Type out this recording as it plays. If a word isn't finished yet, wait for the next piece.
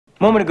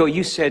A moment ago,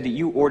 you said that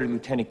you ordered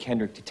Lieutenant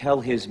Kendrick to tell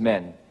his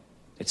men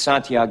that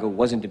Santiago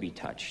wasn't to be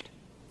touched.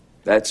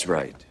 That's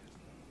right.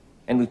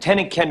 And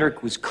Lieutenant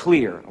Kendrick was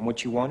clear on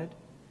what you wanted?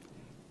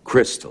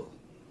 Crystal.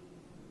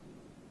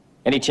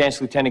 Any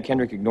chance Lieutenant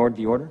Kendrick ignored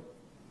the order?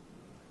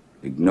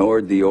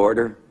 Ignored the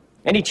order?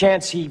 Any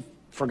chance he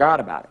forgot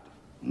about it?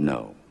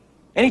 No.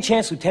 Any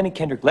chance Lieutenant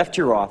Kendrick left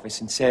your office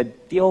and said,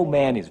 the old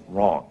man is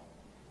wrong?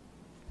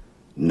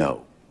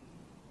 No.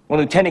 When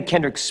Lieutenant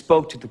Kendrick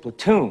spoke to the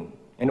platoon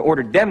and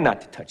ordered them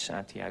not to touch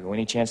Santiago,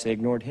 any chance they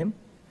ignored him?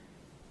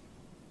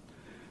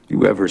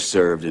 You ever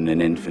served in an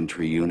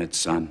infantry unit,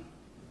 son?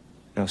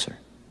 No, sir.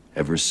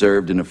 Ever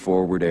served in a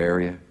forward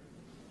area?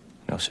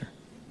 No, sir.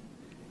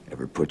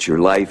 Ever put your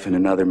life in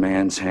another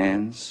man's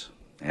hands?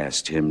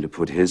 Asked him to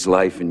put his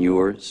life in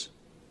yours?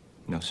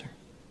 No, sir.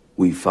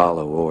 We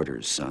follow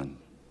orders, son.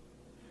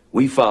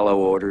 We follow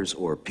orders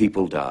or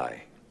people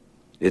die.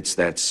 It's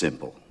that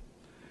simple.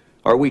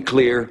 Are we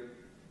clear?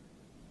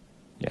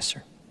 Yes,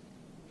 sir.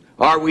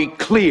 Are we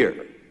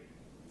clear?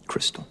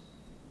 Crystal.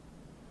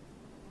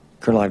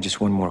 Colonel, I have just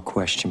one more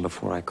question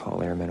before I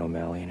call Airman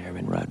O'Malley and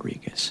Airman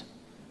Rodriguez.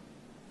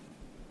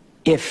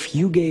 If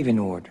you gave an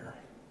order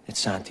that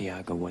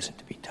Santiago wasn't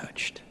to be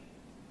touched,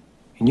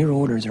 and your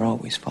orders are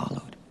always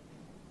followed,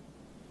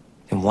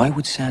 then why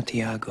would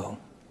Santiago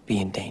be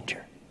in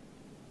danger?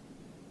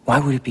 Why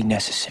would it be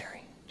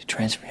necessary to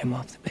transfer him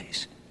off the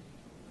base?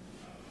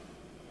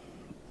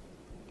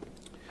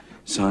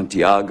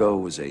 Santiago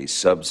was a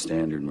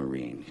substandard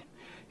Marine.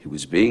 He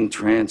was being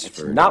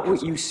transferred... That's not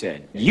what you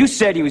said. You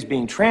said he was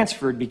being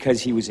transferred because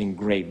he was in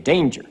grave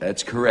danger.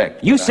 That's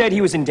correct. You said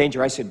he was in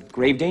danger. I said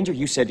grave danger.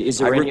 You said, is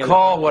there any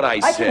recall what I I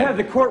said. can have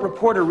the court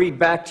reporter read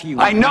back to you.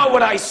 I know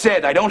what I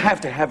said. I don't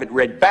have to have it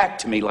read back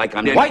to me like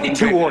I'm... Why the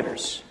two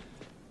orders?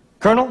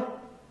 Colonel?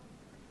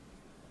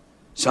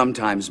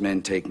 Sometimes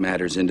men take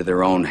matters into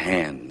their own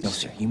hands. No,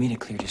 sir. You made it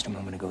clear just a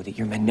moment ago that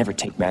your men never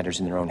take matters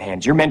in their own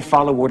hands. Your men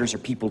follow orders or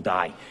people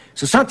die.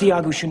 So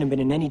Santiago shouldn't have been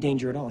in any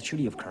danger at all, should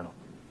he have, Colonel?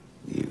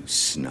 You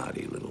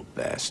snotty little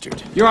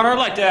bastard. Your Honor, I'd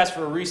like to ask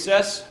for a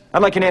recess.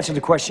 I'd like an answer to the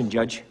question,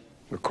 Judge.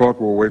 The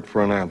court will wait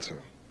for an answer.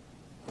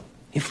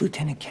 If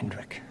Lieutenant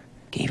Kendrick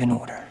gave an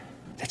order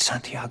that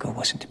Santiago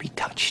wasn't to be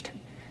touched,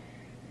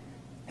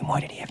 then why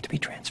did he have to be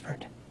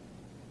transferred?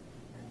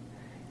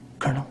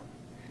 Colonel,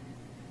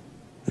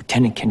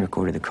 Lieutenant Kendrick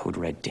ordered the code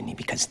red, didn't he?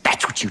 Because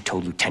that's what you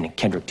told Lieutenant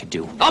Kendrick to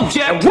do.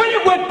 Object! And when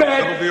it went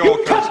bad,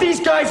 you cut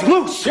these guys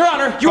loose! Your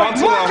Honor! You had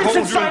markers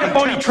inside a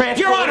phony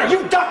transfer. Your Honor!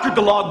 You doctored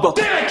the logbook.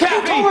 Damn it,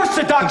 Captain! You coerced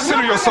the doctor.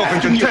 Consider yourself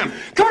in contempt.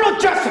 Colonel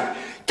Jessup,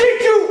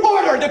 did you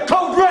order the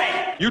code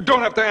red? You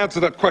don't have to answer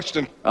that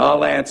question.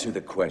 I'll answer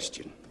the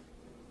question.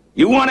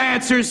 You want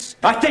answers?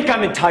 I think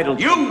I'm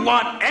entitled. You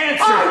want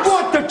answers? I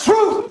want the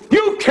truth!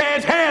 You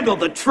can't handle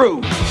the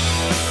truth!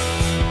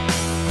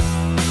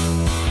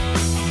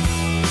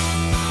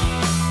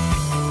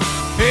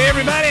 Hey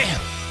everybody,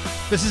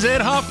 this is Ed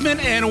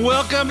Hoffman and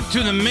welcome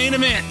to the main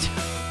event.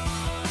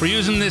 We're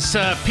using this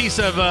piece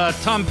of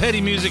Tom Petty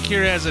music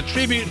here as a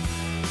tribute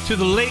to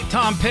the late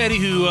Tom Petty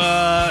who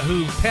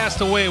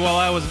passed away while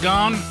I was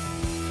gone.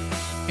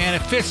 And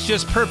it fits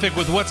just perfect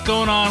with what's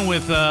going on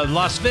with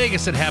Las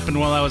Vegas that happened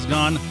while I was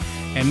gone.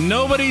 And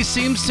nobody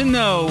seems to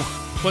know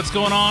what's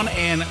going on,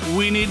 and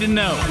we need to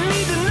know. I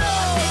need to know,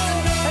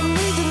 I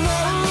need to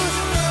know.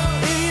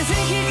 If you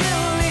think you're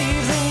gonna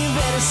leave, then you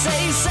better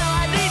say so.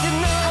 I need to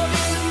know,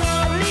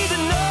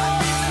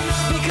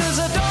 because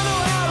I don't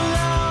know how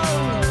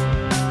long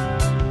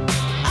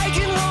I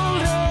can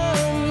hold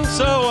on.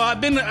 So I've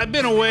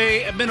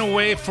been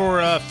away for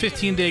a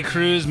 15-day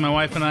cruise. My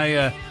wife and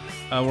I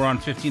were on a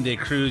 15-day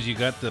cruise. You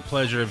got the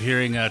pleasure of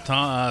hearing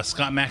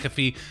Scott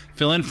McAfee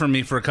fill in for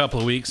me for a couple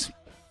of weeks.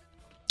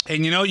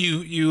 And you know,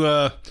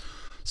 you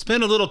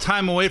spend a little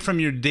time away from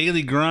your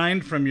daily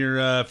grind, from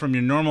your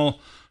normal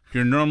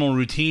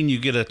routine. You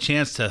get a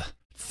chance to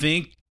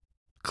think,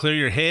 clear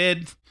your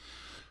head,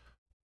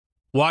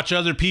 watch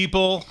other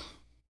people,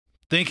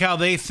 think how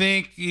they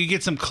think. You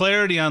get some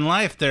clarity on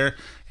life there,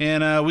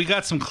 and we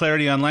got some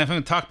clarity on life. I'm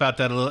going to talk about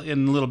that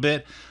in a little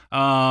bit.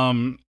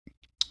 I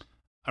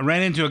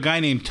ran into a guy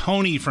named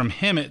Tony from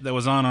Hemet that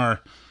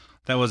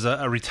was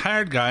a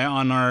retired guy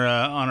on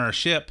our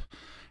ship.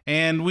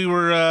 And we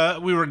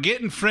were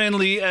getting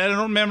friendly. I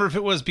don't remember if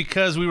it was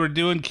because we were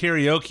doing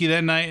karaoke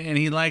that night and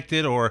he liked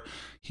it, or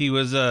he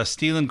was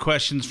stealing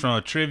questions from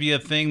a trivia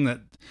thing that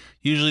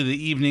usually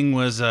the evening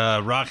was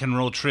rock and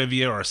roll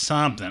trivia or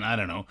something. I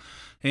don't know.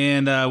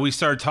 And we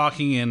started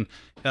talking and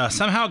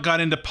somehow got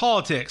into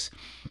politics.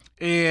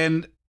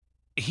 And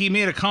he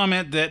made a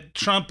comment that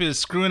Trump is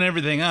screwing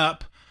everything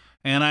up.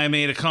 And I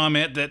made a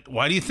comment that,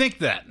 why do you think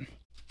that?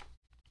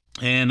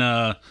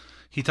 And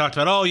he talked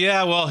about, oh,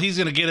 yeah, well, he's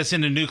going to get us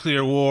into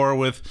nuclear war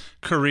with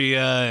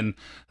Korea, and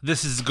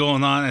this is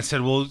going on. I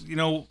said, well, you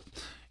know,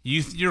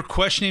 you're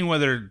questioning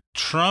whether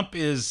Trump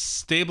is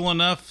stable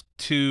enough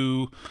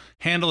to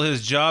handle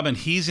his job, and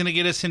he's going to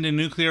get us into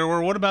nuclear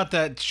war. What about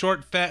that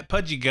short, fat,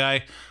 pudgy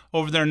guy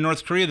over there in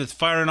North Korea that's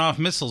firing off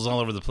missiles all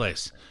over the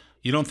place?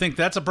 You don't think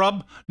that's a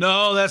problem?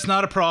 No, that's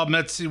not a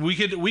problem. We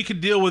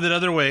could deal with it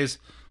other ways.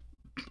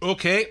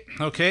 Okay.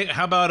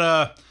 How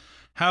about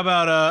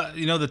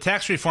the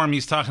tax reform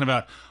he's talking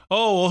about?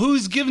 Oh, well,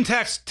 who's giving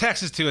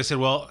taxes to? I said,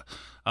 well,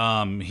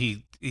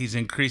 he's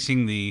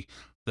increasing the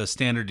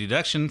standard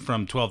deduction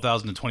from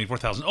 $12,000 to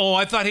 $24,000. Oh,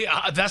 I thought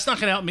that's not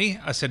going to help me.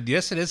 I said,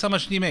 yes, it is. How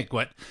much do you make?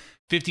 What,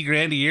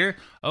 $50,000 a year?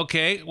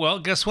 Okay, well,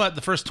 guess what?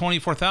 The first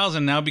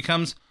 $24,000 now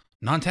becomes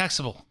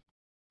non-taxable.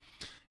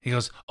 He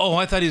goes, oh,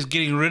 I thought he was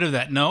getting rid of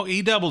that. No,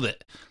 he doubled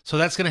it. So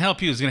that's going to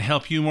help you. Is it going to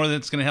help you more than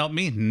it's going to help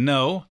me?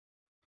 No.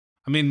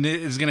 I mean,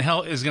 is it going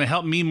to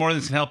help me more than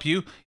it's going to help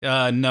you?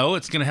 No,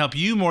 it's going to help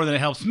you more than it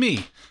helps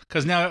me,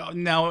 because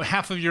now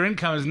half of your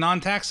income is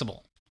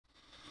non-taxable.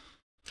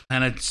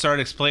 And I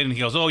started explaining. He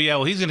goes, oh yeah,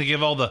 well, he's going to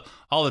give all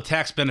the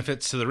tax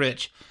benefits to the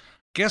rich.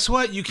 Guess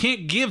what? You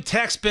can't give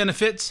tax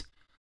benefits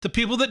to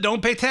people that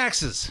don't pay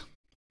taxes.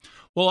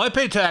 Well, I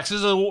pay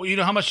taxes. You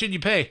know, how much should you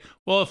pay?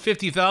 Well,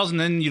 $50,000.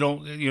 Then you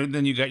don't.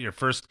 Then you got your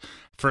first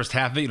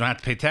half of it. You don't have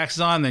to pay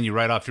taxes on. Then you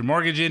write off your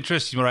mortgage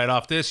interest. You write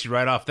off this. You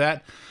write off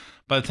that.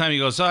 By the time he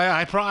goes,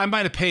 I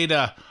might have paid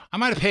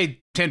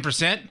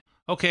 10%.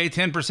 Okay,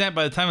 10%.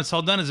 By the time it's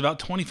all done, is about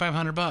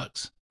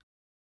 $2,500,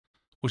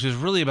 which is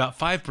really about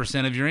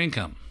 5% of your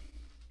income.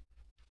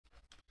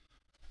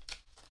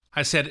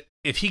 I said,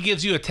 if he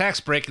gives you a tax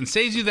break and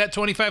saves you that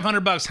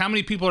 $2,500, how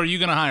many people are you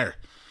going to hire?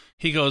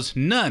 He goes,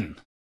 none.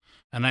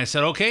 And I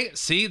said, okay,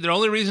 see, the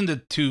only reason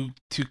to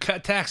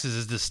cut taxes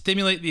is to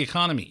stimulate the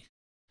economy.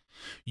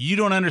 You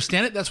don't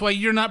understand it. That's why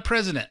you're not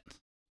president.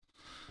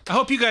 I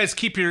hope you guys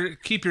keep your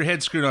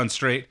head screwed on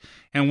straight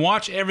and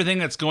watch everything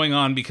that's going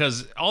on,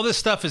 because all this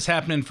stuff is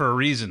happening for a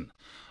reason.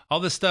 All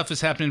this stuff is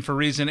happening for a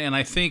reason, and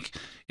I think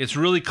it's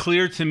really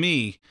clear to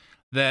me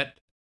that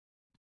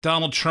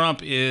Donald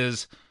Trump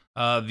is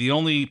the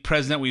only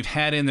president we've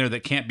had in there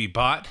that can't be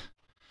bought.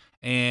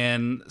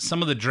 And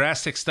some of the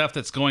drastic stuff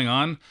that's going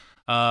on,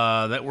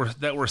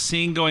 that we're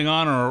seeing going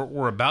on, or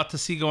we're about to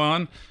see go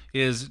on,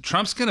 is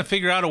Trump's going to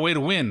figure out a way to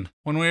win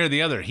one way or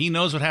the other. He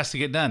knows what has to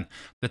get done.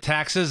 The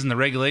taxes and the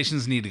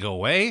regulations need to go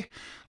away.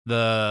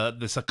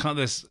 This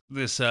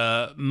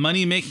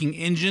money-making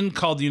engine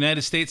called the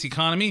United States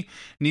economy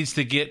needs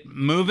to get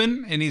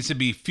moving. It needs to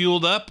be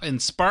fueled up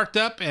and sparked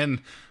up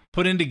and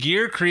put into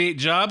gear, create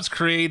jobs,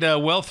 create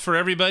wealth for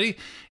everybody.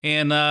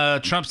 And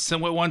Trump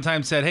one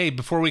time said, hey,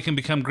 before we can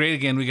become great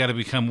again, we got to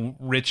become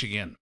rich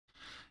again.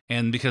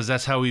 And because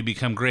that's how we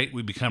become great,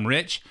 we become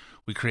rich,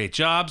 we create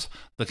jobs,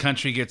 the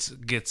country gets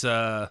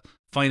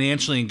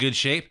financially in good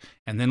shape,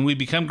 and then we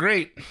become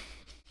great.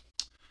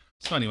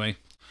 So anyway,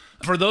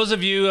 for those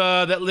of you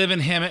that live in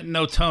Hemet and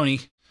know Tony,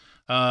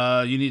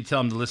 you need to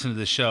tell him to listen to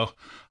this show.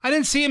 I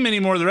didn't see him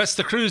anymore the rest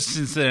of the cruise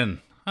since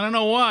then. I don't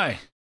know why.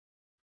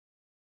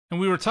 And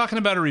we were talking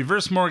about a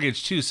reverse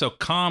mortgage too, so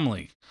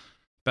calmly,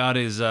 about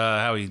his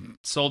how he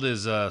sold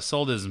his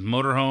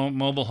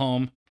mobile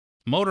home,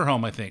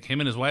 I think. Him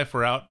and his wife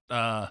were out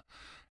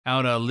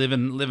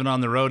living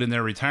on the road in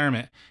their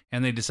retirement,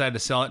 and they decided to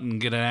sell it and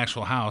get an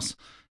actual house.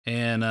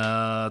 And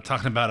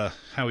talking about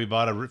how he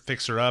bought a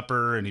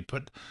fixer-upper, and he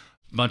put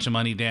a bunch of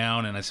money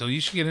down. And I said, well,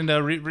 you should get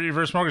into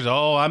reverse mortgage.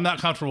 Oh, I'm not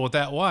comfortable with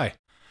that. Why?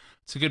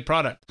 It's a good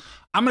product.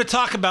 I'm going to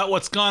talk about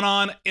what's gone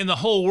on in the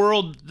whole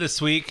world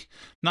this week,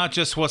 not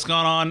just what's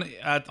gone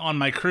on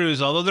my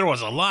cruise, although there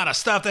was a lot of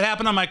stuff that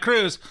happened on my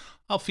cruise.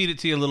 I'll feed it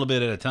to you a little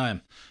bit at a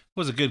time. It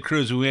was a good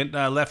cruise. We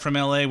left from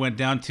L.A., went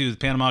down to the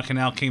Panama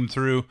Canal, came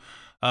through.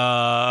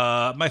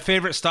 My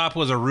favorite stop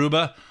was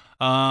Aruba.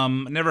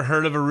 Never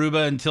heard of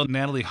Aruba until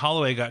Natalie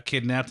Holloway got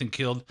kidnapped and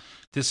killed,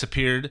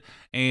 disappeared.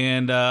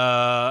 And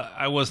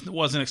I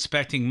wasn't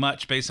expecting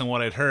much based on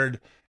what I'd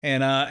heard.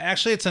 And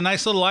actually, it's a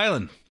nice little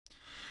island.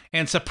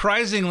 And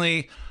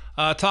surprisingly,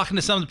 talking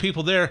to some of the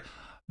people there,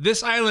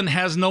 this island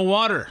has no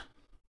water.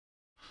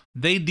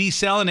 They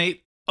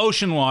desalinate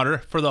ocean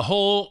water for the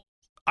whole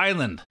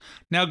island.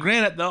 Now,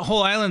 granted, the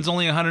whole island's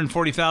only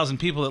 140,000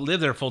 people that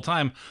live there full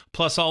time,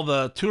 plus all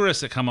the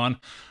tourists that come on.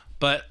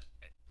 But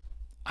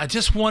I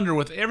just wonder,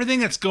 with everything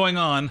that's going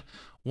on,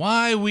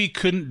 why we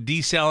couldn't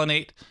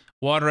desalinate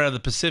water out of the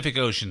Pacific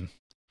Ocean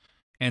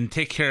and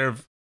take care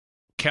of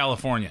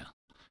California.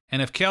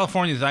 And if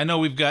California's, I know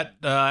we've got,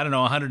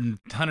 100,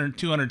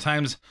 200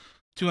 times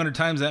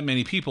that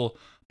many people,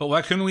 but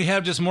why couldn't we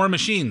have just more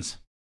machines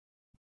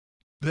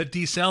that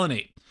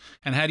desalinate?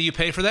 And how do you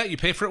pay for that? You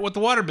pay for it with the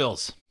water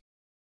bills.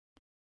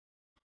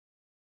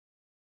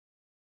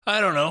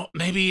 I don't know.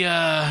 Maybe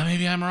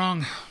I'm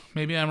wrong.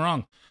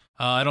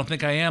 I don't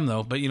think I am,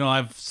 though. But,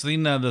 I've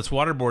seen this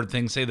water board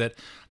thing say that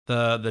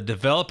the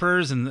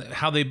developers and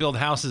how they build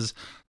houses,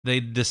 they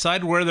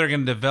decide where they're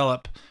going to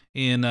develop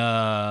in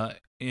all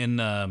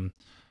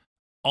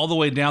the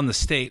way down the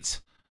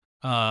states,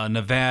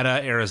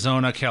 Nevada,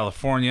 Arizona,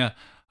 California,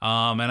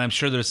 and I'm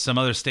sure there's some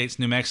other states,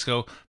 New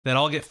Mexico, that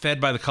all get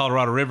fed by the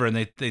Colorado River, and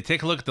they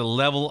take a look at the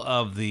level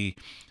of the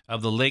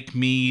Lake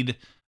Mead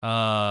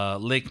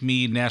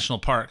National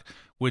Park,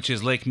 which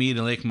is Lake Mead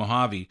and Lake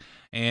Mojave,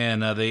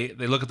 and they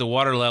look at the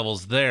water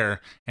levels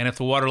there, and if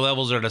the water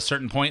levels are at a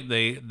certain point,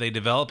 they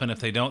develop, and if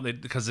they don't,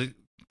 because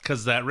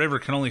because that river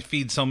can only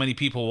feed so many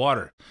people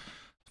water.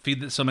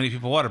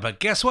 But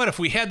guess what? If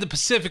we had the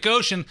Pacific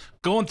Ocean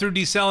going through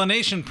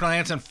desalination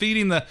plants and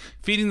feeding the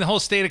whole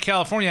state of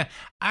California,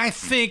 I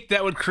think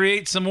that would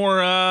create some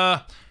more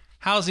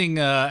housing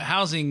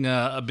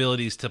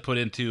abilities to put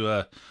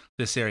into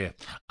this area.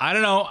 I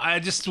don't know. I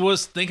just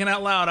was thinking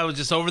out loud. I was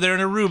just over there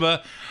in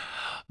Aruba,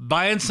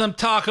 buying some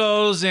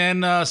tacos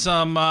and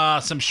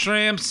some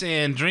shrimps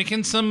and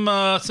drinking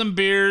some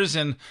beers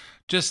and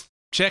just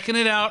checking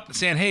it out,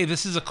 saying, "Hey,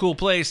 this is a cool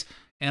place."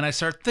 And I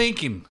start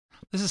thinking,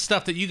 this is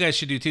stuff that you guys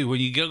should do too. When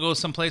you go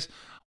someplace,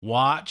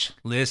 watch,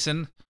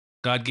 listen.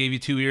 God gave you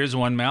 2 ears,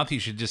 1 mouth.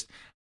 You should just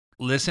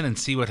listen and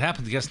see what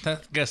happens.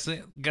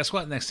 Guess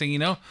what? Next thing you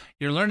know,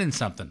 you're learning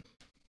something.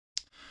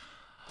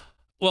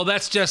 Well,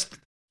 that's just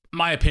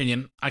my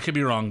opinion. I could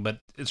be wrong, but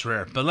it's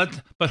rare.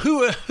 But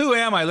who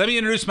am I? Let me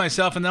introduce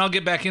myself, and then I'll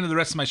get back into the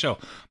rest of my show.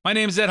 My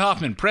name is Ed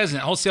Hoffman,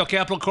 President, Wholesale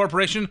Capital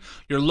Corporation,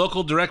 your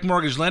local direct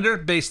mortgage lender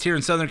based here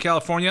in Southern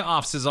California,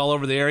 offices all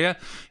over the area.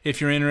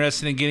 If you're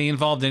interested in getting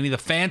involved in any of the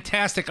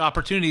fantastic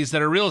opportunities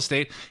that are real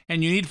estate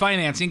and you need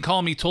financing,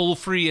 call me toll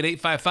free at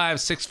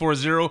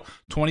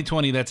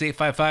 855-640-2020. That's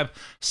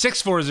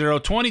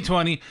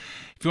 855-640-2020.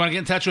 If you want to get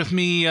in touch with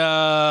me,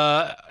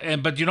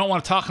 but you don't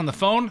want to talk on the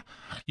phone,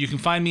 you can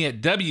find me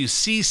at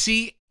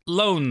WCC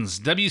Loans,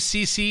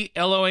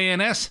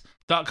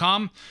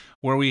 WCCLOANS.com,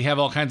 where we have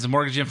all kinds of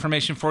mortgage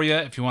information for you.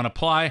 If you want to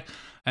apply,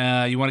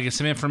 you want to get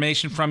some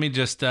information from me,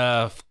 just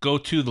go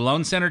to the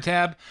Loan Center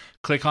tab,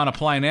 click on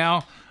Apply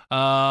Now,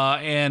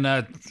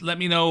 and let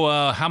me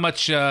know how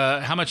much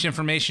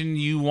information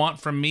you want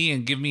from me,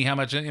 and give me how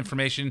much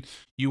information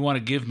you want to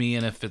give me.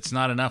 And if it's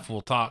not enough, we'll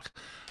talk.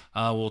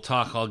 I'll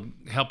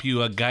help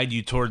you guide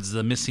you towards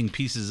the missing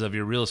pieces of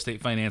your real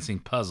estate financing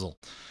puzzle.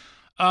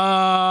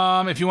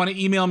 If you want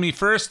to email me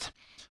first,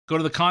 go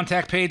to the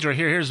contact page, or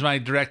here's my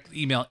direct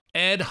email,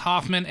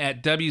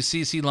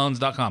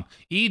 edhoffman@wccloans.com.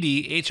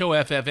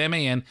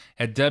 EDHOFFMAN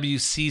at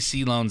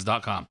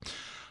wccloans.com.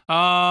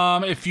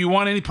 If you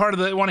want to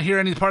hear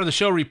any part of the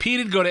show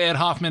repeated, go to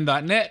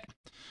edhoffman.net.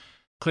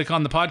 Click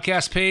on the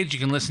podcast page. You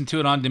can listen to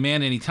it on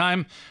demand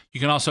anytime. You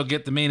can also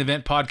get the Main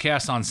Event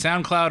podcast on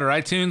SoundCloud or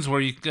iTunes,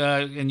 where you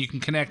can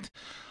connect,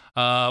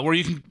 where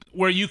you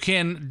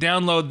can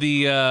download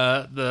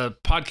the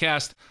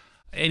podcast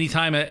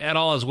anytime at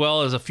all, as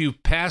well as a few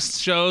past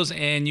shows,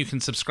 and you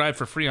can subscribe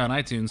for free on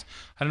iTunes.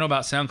 I don't know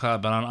about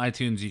SoundCloud, but on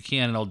iTunes you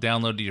can, and it'll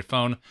download to your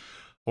phone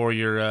or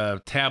your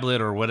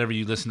tablet or whatever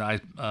you listen to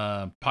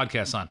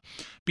podcasts on.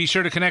 Be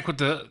sure to connect with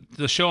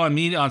the show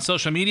on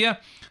social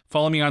media.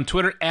 Follow me on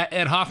Twitter at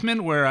Ed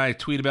Hoffman, where I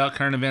tweet about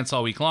current events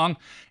all week long,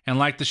 and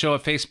like the show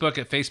at Facebook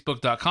at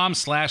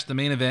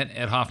facebook.com/themainevent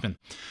Ed Hoffman.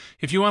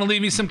 If you want to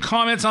leave me some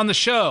comments on the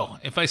show,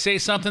 if I say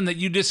something that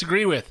you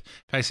disagree with,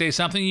 if I say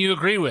something you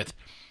agree with,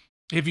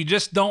 if you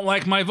just don't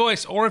like my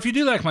voice, or if you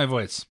do like my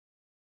voice,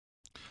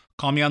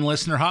 call me on the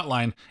listener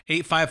hotline,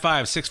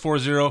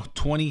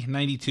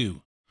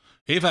 855-640-2092.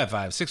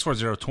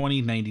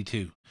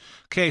 855-640-2092.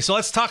 Okay, so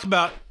let's talk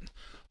about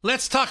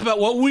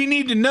what we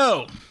need to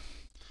know.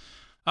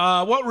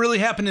 What really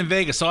happened in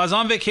Vegas. So I was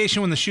on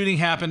vacation when the shooting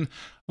happened.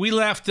 We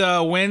left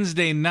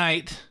Wednesday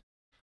night.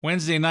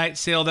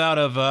 Sailed out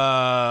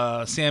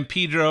of San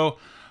Pedro.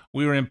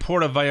 We were in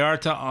Puerto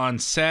Vallarta on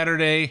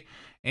Saturday,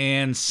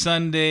 and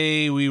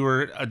Sunday we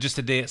were just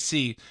a day at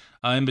sea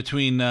in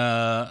between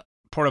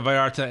Puerto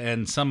Vallarta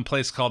and some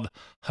place called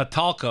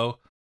Huatulco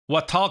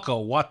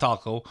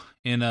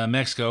in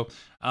Mexico.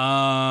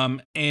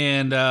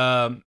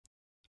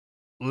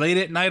 Late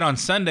at night on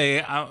Sunday,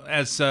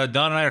 as Don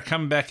and I are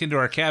coming back into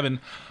our cabin,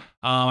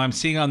 I'm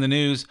seeing on the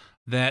news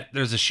that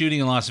there's a shooting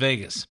in Las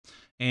Vegas.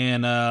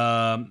 And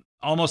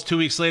almost 2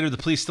 weeks later, the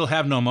police still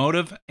have no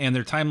motive, and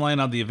their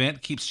timeline on the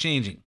event keeps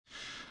changing.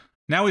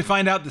 Now we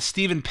find out that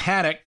Stephen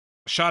Paddock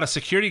shot a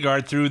security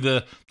guard through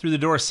the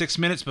door 6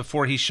 minutes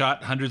before he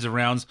shot hundreds of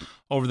rounds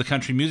over the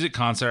country music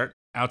concert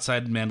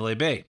outside Mandalay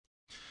Bay.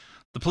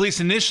 The police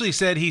initially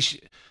said he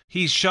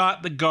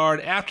shot the guard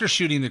after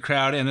shooting the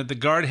crowd, and that the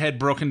guard had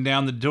broken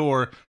down the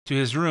door to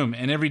his room.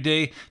 And every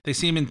day they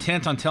seem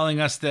intent on telling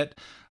us that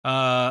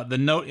the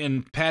note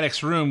in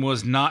Paddock's room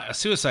was not a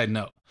suicide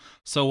note.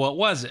 So what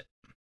was it?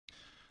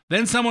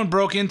 Then someone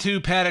broke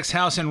into Paddock's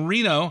house in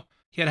Reno.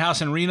 He had a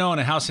house in Reno and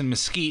a house in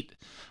Mesquite,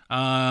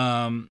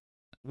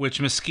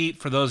 which Mesquite,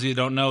 for those of you who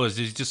don't know, is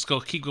you just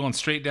keep going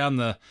straight down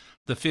the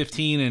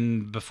 15,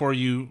 and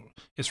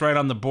it's right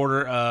on the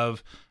border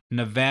of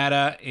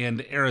Nevada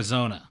and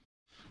Arizona.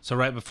 So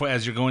right before,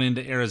 as you're going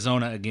into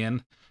Arizona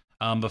again,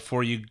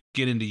 before you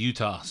get into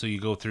Utah. So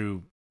you go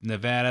through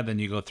Nevada, then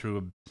you go through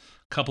a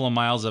couple of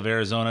miles of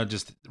Arizona,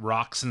 just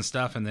rocks and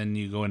stuff, and then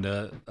you go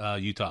into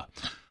Utah,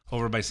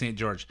 over by St.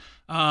 George.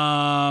 They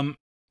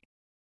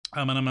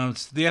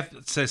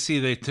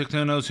took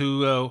no knows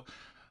who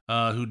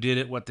did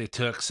it, what they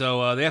took.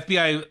 So the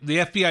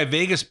FBI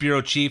Vegas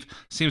bureau chief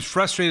seems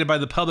frustrated by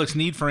the public's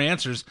need for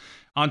answers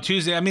on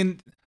Tuesday. I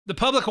mean, the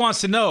public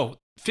wants to know.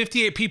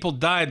 58 people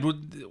died.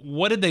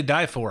 What did they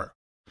die for?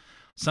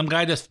 Some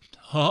guy just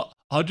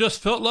I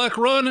just felt like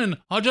running.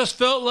 I just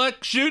felt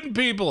like shooting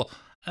people.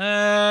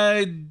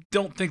 I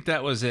don't think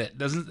that was it.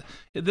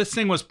 This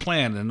thing was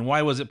planned, and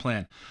why was it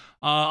planned?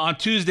 On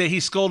Tuesday,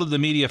 he scolded the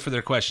media for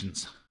their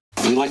questions.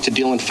 We like to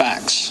deal in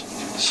facts.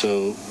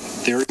 So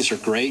theories are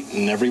great,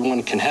 and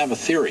everyone can have a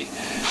theory.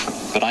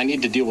 But I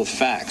need to deal with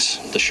facts.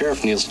 The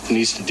sheriff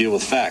needs to deal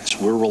with facts.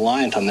 We're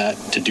reliant on that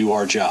to do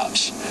our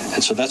jobs.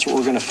 And so that's what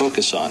we're going to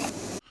focus on.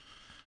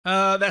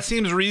 That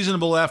seems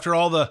reasonable after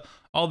all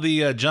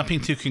the jumping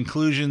to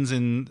conclusions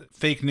and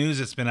fake news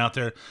that's been out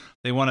there.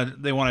 They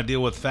want to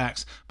deal with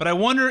facts. But I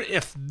wonder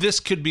if this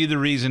could be the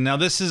reason. Now,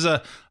 this is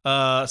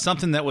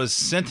something that was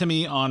sent to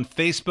me on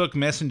Facebook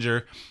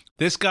Messenger.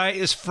 This guy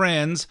is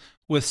friends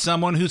with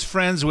someone who's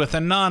friends with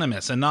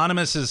Anonymous.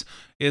 Anonymous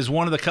is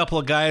one of the couple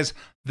of guys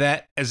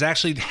that is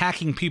actually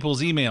hacking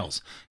people's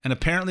emails. And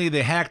apparently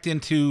they hacked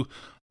into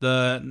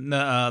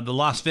the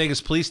Las Vegas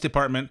Police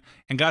Department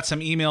and got some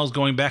emails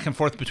going back and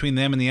forth between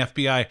them and the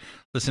FBI.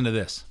 Listen to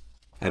this.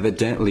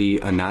 Evidently,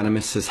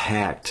 Anonymous has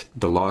hacked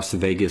the Las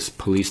Vegas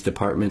Police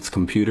Department's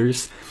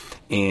computers,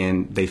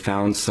 and they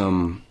found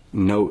some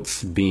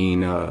notes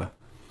being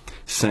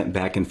sent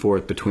back and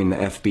forth between the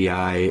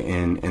FBI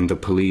and the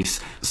police.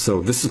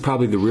 So this is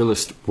probably the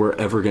realest we're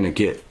ever going to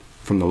get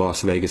from the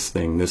Las Vegas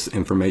thing, this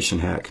information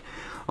hack.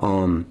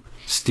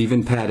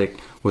 Stephen Paddock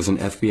was an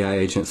FBI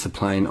agent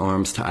supplying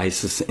arms to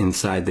ISIS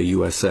inside the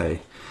USA.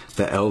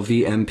 The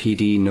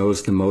LVMPD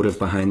knows the motive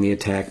behind the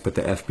attack, but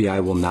the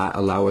FBI will not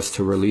allow us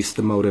to release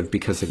the motive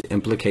because it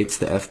implicates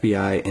the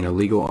FBI in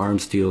illegal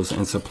arms deals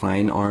and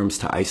supplying arms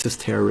to ISIS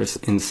terrorists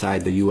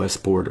inside the U.S.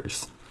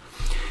 borders.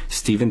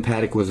 Stephen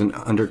Paddock was an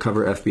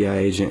undercover FBI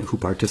agent who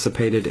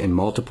participated in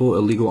multiple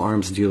illegal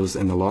arms deals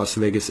in the Las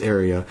Vegas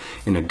area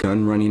in a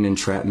gun-running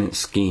entrapment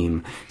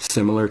scheme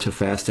similar to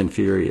Fast and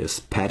Furious.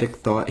 Paddock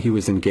thought he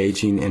was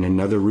engaging in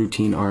another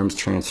routine arms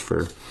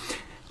transfer.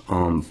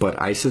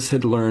 But ISIS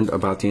had learned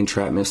about the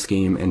entrapment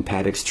scheme and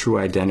Paddock's true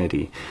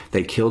identity.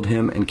 They killed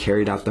him and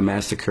carried out the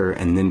massacre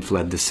and then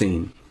fled the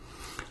scene.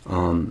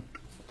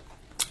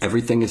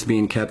 Everything is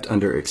being kept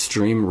under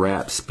extreme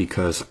wraps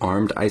because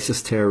armed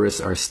ISIS terrorists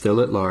are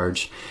still at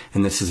large,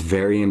 and this is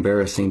very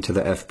embarrassing to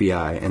the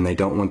FBI, and they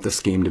don't want the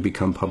scheme to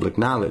become public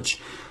knowledge.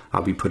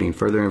 I'll be putting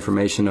further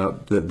information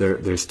up.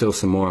 There's still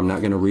some more. I'm not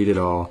going to read it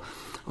all.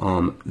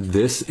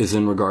 This is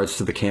in regards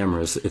to the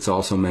cameras. It's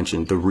also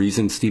mentioned the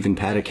reason Stephen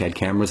Paddock had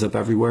cameras up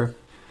everywhere,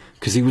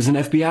 because he was an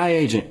FBI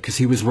agent, because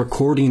he was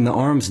recording the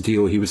arms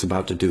deal he was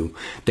about to do.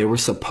 They were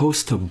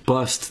supposed to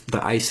bust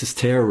the ISIS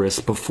terrorists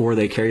before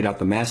they carried out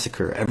the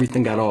massacre.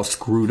 Everything got all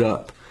screwed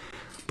up.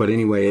 But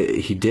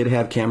anyway, he did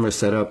have cameras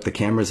set up. The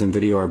cameras and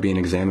video are being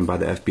examined by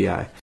the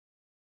FBI.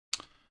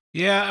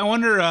 Yeah, I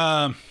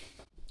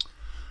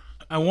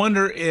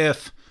wonder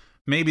if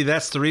maybe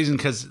that's the reason,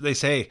 because they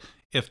say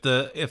if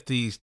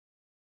the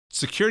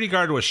security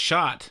guard was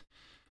shot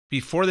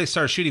before they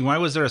started shooting, why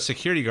was there a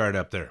security guard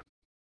up there?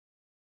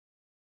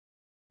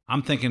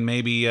 I'm thinking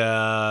maybe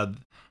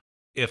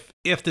if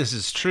this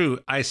is true,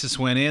 ISIS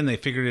went in, they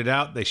figured it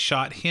out, they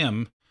shot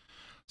him.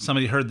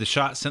 Somebody heard the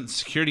shot, sent the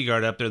security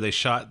guard up there. They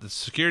shot the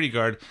security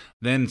guard,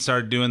 then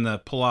started doing the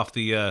pull off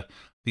the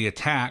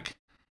attack.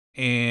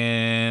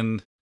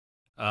 And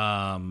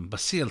but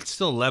see, it's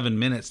still 11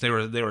 minutes. They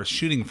were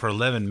shooting for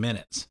 11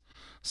 minutes.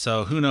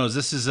 So who knows?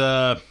 This is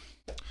but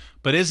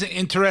it's an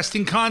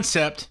interesting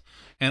concept,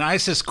 and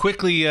ISIS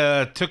quickly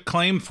took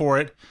claim for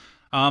it.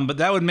 But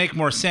that would make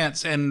more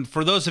sense. And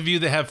for those of you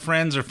that have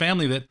friends or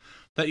family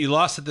that you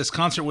lost at this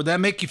concert, would that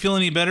make you feel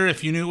any better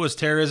if you knew it was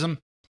terrorism?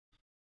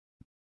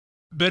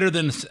 Better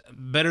than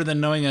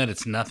knowing that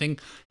it's nothing.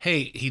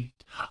 Hey,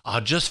 I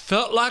just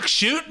felt like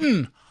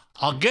shooting.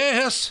 I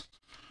guess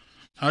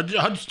I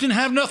just didn't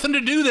have nothing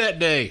to do that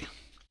day.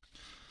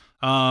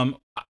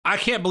 I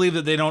can't believe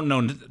that they don't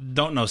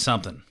know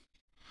something.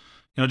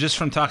 You know, just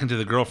from talking to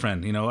the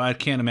girlfriend, you know, I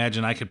can't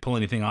imagine I could pull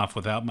anything off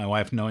without my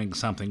wife knowing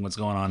something what's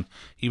going on.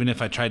 Even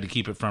if I tried to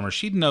keep it from her,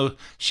 she'd know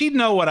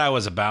what I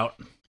was about.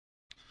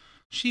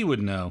 She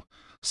would know.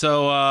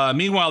 So,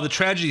 meanwhile, the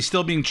tragedy is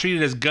still being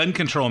treated as gun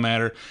control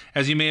matter.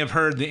 As you may have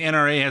heard, the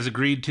NRA has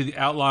agreed to the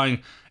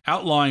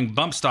outlawing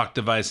bump stock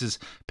devices.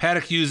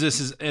 Paddock used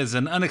this as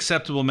an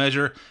unacceptable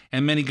measure,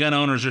 and many gun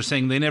owners are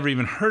saying they never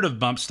even heard of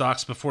bump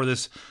stocks before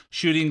this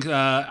shooting.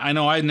 I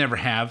know I never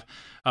have.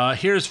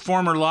 Here's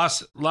former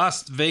Las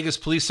Vegas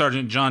Police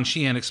Sergeant John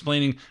Sheehan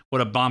explaining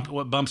what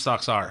bump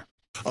stocks are.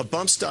 A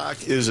bump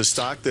stock is a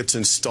stock that's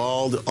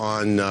installed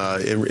on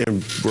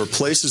and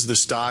replaces the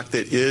stock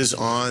that is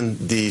on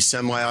the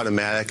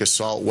semi-automatic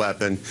assault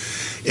weapon,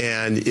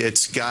 and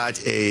it's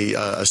got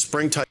a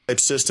spring-type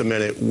system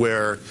in it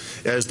where,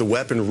 as the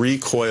weapon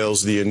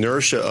recoils, the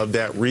inertia of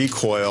that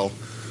recoil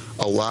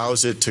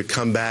allows it to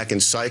come back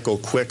and cycle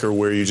quicker,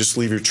 where you just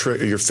leave your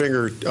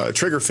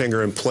trigger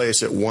finger in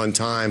place at one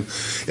time,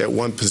 at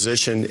one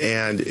position,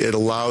 and it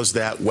allows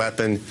that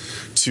weapon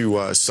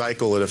to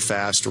cycle at a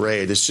fast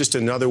rate. It's just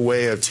another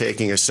way of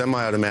taking a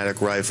semi-automatic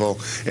rifle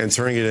and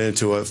turning it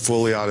into a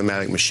fully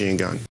automatic machine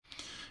gun.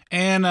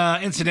 And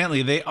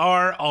incidentally, they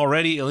are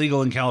already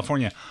illegal in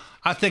California.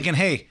 I'm thinking,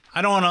 hey,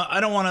 I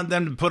don't want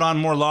them to put on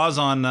more laws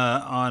on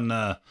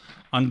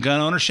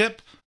gun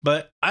ownership,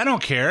 but I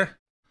don't care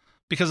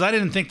because I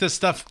didn't think this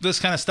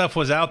kind of stuff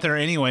was out there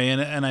anyway,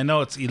 and I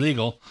know it's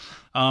illegal.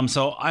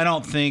 So I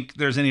don't think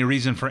there's any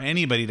reason for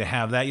anybody to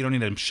have that. You don't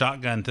need a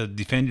shotgun to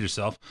defend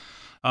yourself.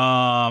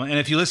 And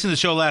if you listened to the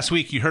show last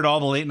week, you heard all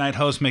the late night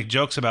hosts make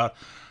jokes about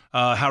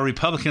how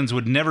Republicans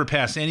would never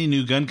pass any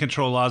new gun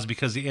control laws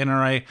because the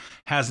NRA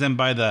has them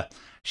by the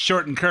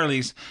short and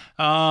curlies.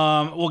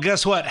 Well,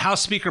 guess what?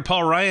 House Speaker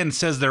Paul Ryan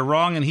says they're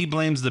wrong, and he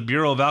blames the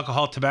Bureau of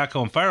Alcohol,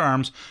 Tobacco, and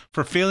Firearms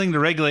for failing to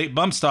regulate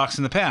bump stocks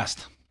in the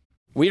past.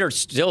 We are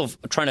still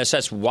trying to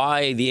assess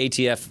why the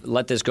ATF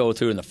let this go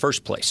through in the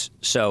first place.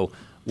 So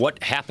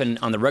what happened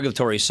on the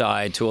regulatory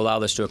side to allow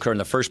this to occur in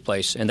the first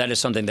place? And that is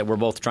something that we're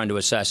both trying to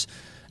assess.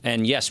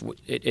 And yes,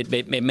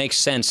 it makes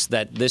sense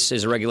that this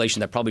is a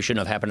regulation that probably shouldn't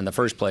have happened in the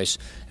first place.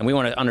 And we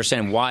want to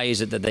understand why is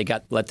it that they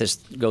let this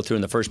go through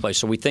in the first place.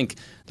 So we think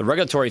the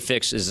regulatory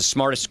fix is the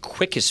smartest,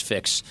 quickest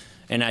fix.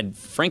 And I'd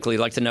frankly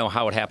like to know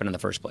how it happened in the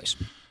first place.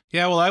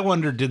 Yeah, well, I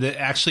wonder, did it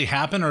actually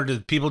happen, or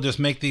did people just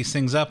make these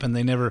things up and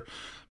they never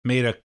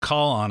made a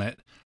call on it?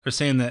 They're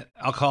saying that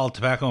alcohol,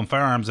 tobacco, and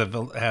firearms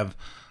have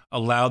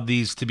allowed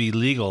these to be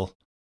legal.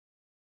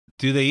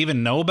 Do they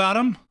even know about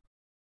them?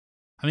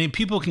 I mean,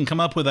 people can come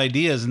up with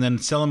ideas and then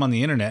sell them on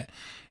the internet,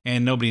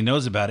 and nobody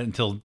knows about it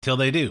until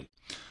they do.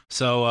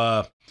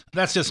 So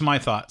that's just my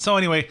thought. So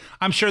anyway,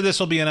 I'm sure this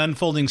will be an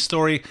unfolding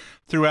story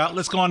throughout.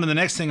 Let's go on to the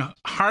next thing.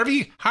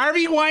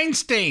 Harvey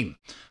Weinstein.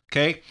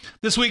 Okay.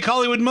 This week,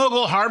 Hollywood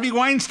mogul Harvey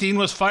Weinstein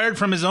was fired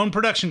from his own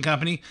production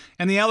company,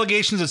 and the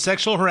allegations of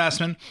sexual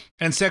harassment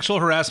and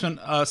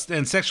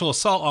sexual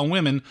assault on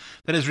women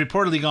that has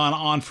reportedly gone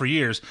on for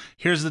years.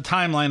 Here's the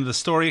timeline of the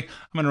story.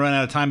 I'm going to run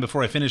out of time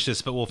before I finish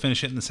this, but we'll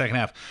finish it in the second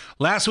half.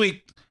 Last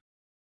week,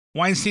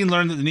 Weinstein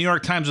learned that the New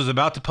York Times was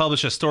about to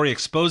publish a story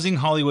exposing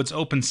Hollywood's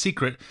open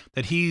secret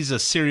that he's a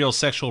serial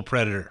sexual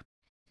predator.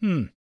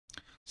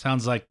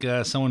 Sounds like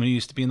someone who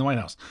used to be in the White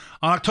House.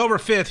 On October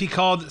 5th, he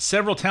called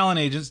several talent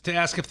agents to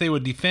ask if they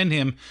would defend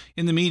him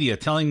in the media,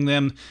 telling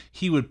them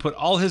he would put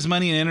all his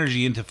money and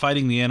energy into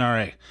fighting the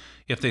NRA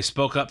if they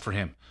spoke up for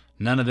him.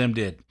 None of them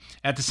did.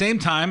 At the same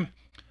time,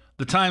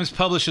 the Times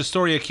published a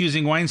story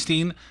accusing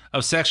Weinstein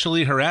of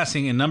sexually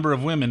harassing a number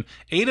of women,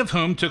 8 of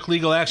whom took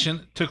legal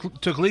action.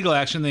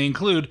 They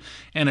include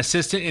an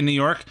assistant in New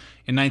York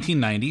in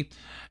 1990,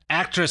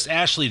 actress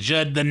Ashley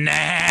Judd, the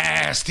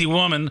nasty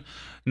woman,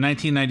 in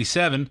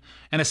 1997,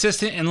 an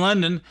assistant in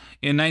London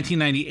in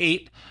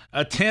 1998,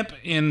 a temp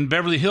in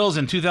Beverly Hills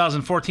in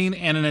 2014,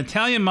 and an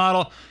Italian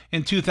model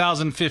in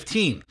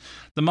 2015.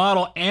 The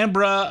model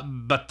Ambra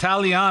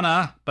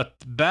Battaliana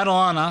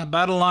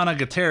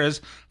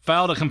Gutierrez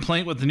filed a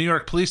complaint with the New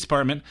York Police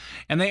Department,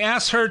 and they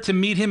asked her to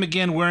meet him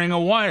again wearing a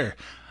wire.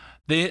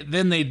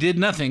 They did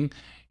nothing.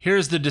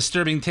 Here's the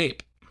disturbing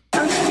tape.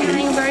 I'm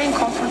feeling very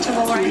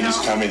uncomfortable right now.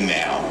 Please come in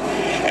now,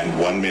 and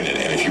 1 minute,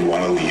 and if you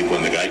want to leave,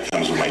 when the guy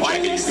comes with my jacket, you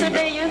can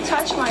yesterday you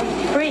touched my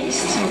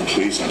wrist. Oh,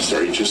 please, I'm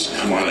sorry, just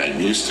come on, I'm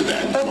used to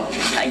that. Come on.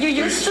 Are you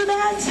used to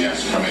that?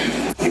 Yes, come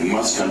in. You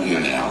must come here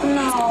now.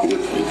 No.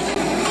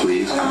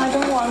 Please. No, I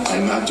don't want to.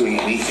 I'm not doing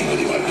anything with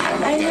you.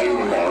 I know.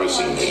 You're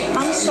embarrassing me.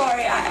 I'm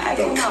sorry, I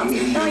cannot.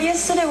 No,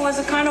 yesterday was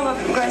a kind of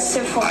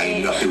aggressive for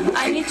me.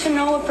 I need to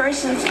know a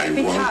person to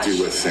be touched. I won't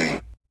do a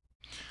thing.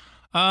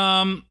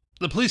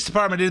 The police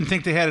department didn't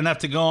think they had enough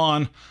to go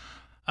on.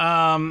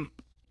 I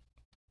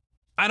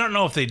don't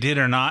know if they did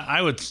or not.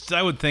 I would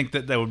think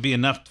that would be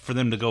enough for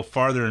them to go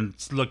farther and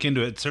look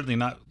into it. Certainly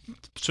not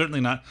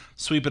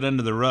sweep it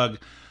under the rug.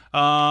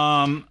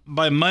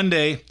 By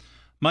Monday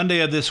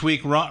of this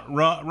week,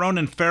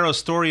 Ronan Farrow's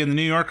story in the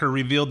New Yorker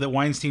revealed that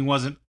Weinstein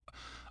wasn't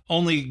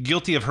only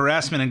guilty of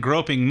harassment and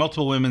groping.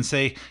 Multiple women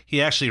say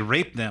he actually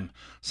raped them.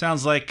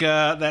 Sounds like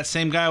that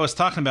same guy I was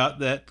talking about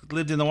that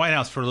lived in the White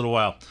House for a little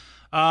while.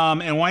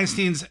 And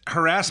Weinstein's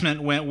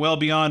harassment went well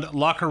beyond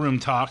locker room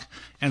talk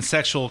and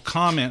sexual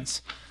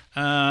comments.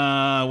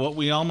 What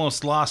we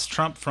almost lost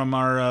Trump from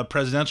our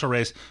presidential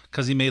race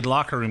because he made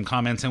locker room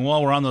comments. And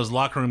while we're on those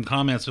locker room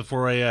comments,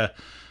 before I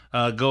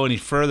go any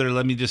further,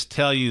 let me just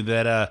tell you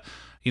that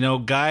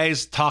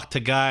guys talk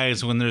to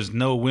guys when there's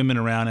no women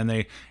around, and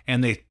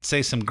they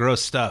say some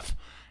gross stuff.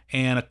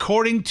 And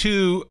according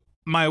to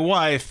my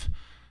wife,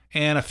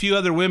 and a few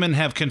other women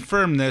have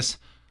confirmed this,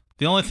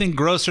 the only thing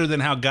grosser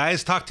than how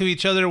guys talk to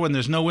each other when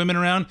there's no women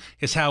around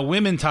is how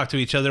women talk to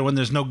each other when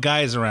there's no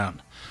guys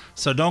around.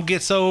 So don't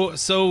get so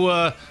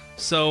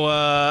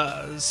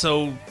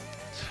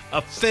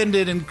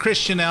offended and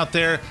Christian out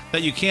there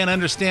that you can't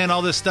understand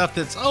all this stuff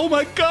that's, oh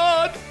my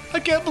God, I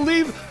can't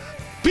believe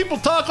people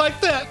talk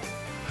like that.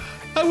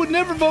 I would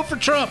never vote for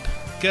Trump.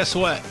 Guess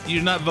what?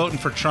 You're not voting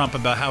for Trump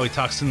about how he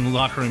talks in the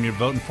locker room. You're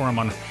voting for him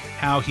on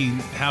how he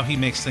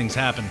makes things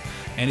happen.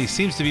 And he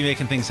seems to be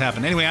making things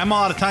happen. Anyway, I'm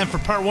all out of time for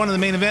part 1 of the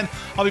main event.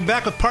 I'll be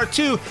back with part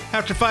 2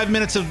 after 5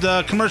 minutes of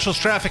the commercials,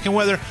 traffic, and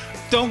weather.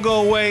 Don't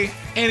go away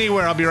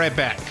anywhere. I'll be right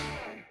back.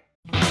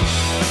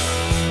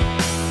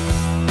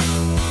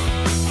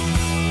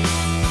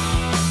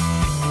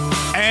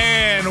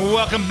 And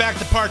welcome back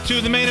to part 2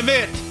 of the main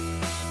event.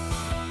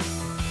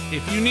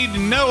 If you need to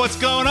know what's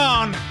going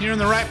on, you're in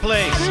the right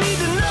place. I need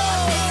to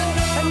know.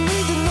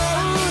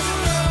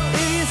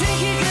 If you think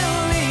you're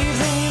gonna leave,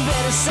 then you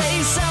better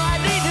say so. I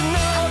need to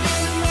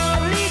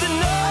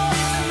know.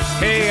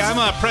 Hey, I'm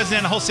a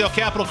president of Wholesale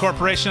Capital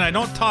Corporation. I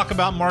don't talk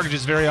about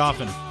mortgages very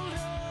often.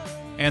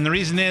 And the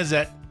reason is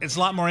that it's a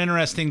lot more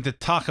interesting to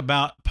talk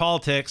about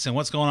politics and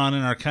what's going on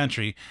in our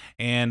country.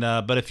 And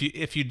but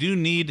if you do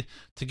need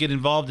to get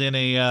involved in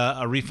a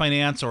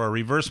refinance or a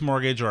reverse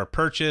mortgage or a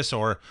purchase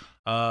or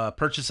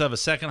purchase of a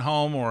second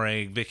home or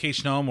a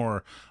vacation home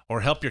or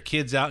help your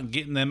kids out and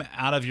getting them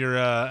out of your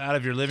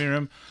living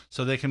room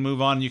so they can move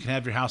on and you can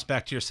have your house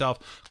back to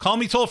yourself, call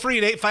me toll free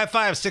at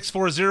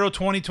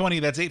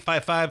 855-640-2020. That's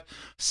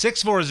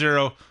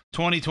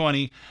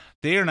 855-640-2020.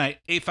 Day or night,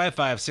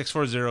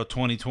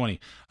 855-640-2020.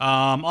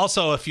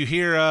 Also, if you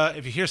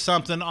hear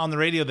something on the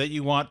radio that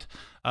you want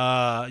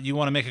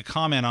to make a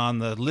comment on,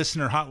 the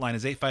listener hotline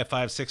is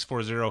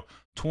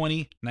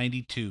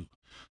 855-640-2092.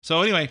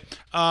 So anyway,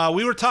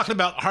 we were talking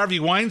about Harvey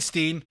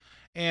Weinstein,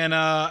 and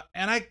I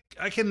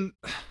can.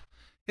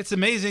 It's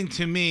amazing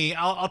to me.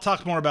 I'll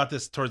talk more about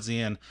this towards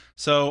the end.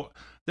 So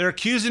they're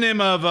accusing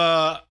him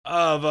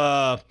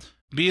of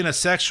being a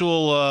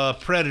sexual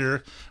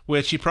predator,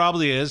 which he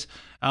probably is.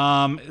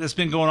 It's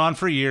been going on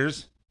for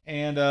years.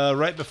 And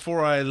right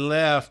before I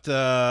left,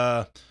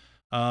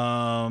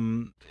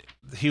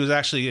 he was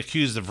actually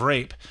accused of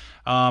rape.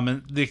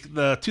 And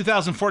the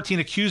 2014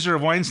 accuser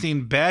of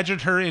Weinstein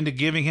badgered her into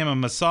giving him a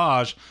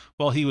massage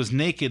while he was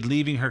naked,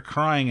 leaving her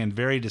crying and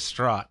very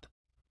distraught.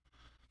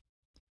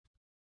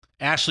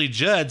 Ashley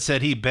Judd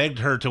said he begged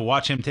her to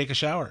watch him take a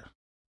shower.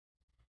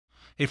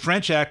 A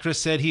French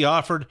actress said he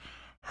offered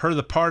her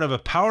the part of a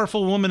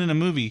powerful woman in a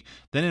movie,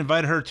 then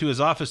invited her to his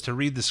office to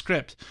read the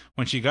script.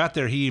 When she got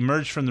there, he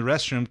emerged from the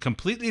restroom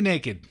completely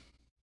naked.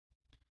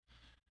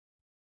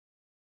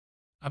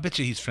 I bet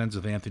you he's friends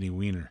with Anthony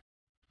Weiner.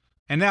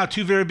 And now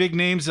two very big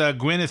names,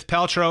 Gwyneth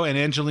Paltrow and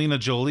Angelina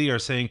Jolie, are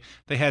saying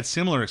they had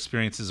similar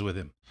experiences with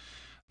him.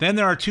 Then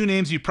there are two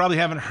names you probably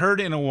haven't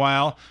heard in a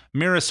while.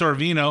 Mira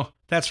Sorvino,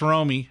 that's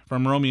Romy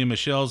from Romy and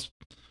Michelle's,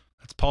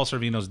 that's Paul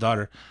Sorvino's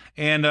daughter.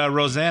 And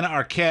Rosanna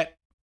Arquette,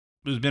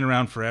 who's been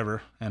around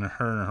forever, and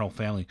her whole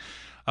family.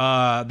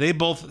 They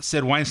both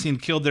said Weinstein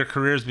killed their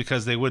careers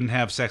because they wouldn't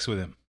have sex with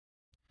him.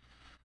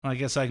 Well, I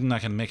guess I'm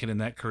not going to make it in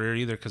that career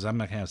either because I'm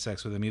not going to have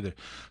sex with him either.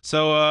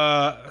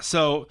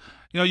 So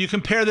you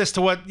compare this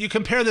to what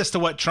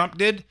Trump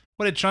did.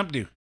 What did Trump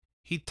do?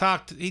 He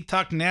talked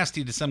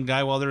nasty to some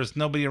guy while there was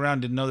nobody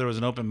around, didn't know there was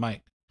an open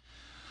mic.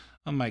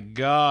 Oh my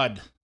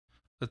God.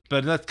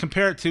 But let's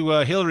compare it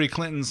to Hillary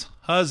Clinton's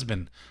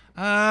husband.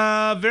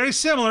 Very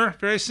similar.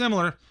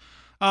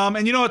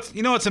 And you know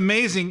what's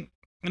amazing?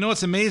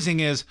 What's amazing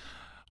is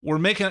we're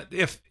making,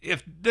 if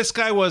this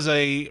guy was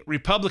a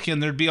Republican,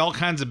 there'd be all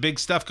kinds of big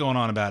stuff going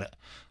on about it.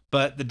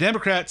 But the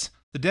Democrats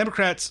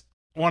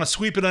want to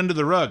sweep it under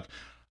the rug.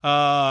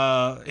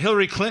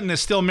 Hillary Clinton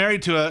is still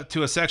married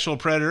to a sexual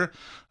predator.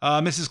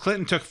 Mrs.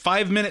 Clinton took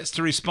 5 minutes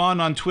to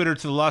respond on Twitter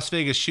to the Las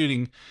Vegas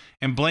shooting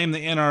and blame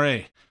the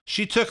NRA.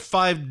 She took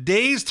 5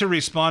 days to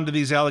respond to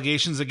these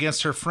allegations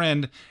against her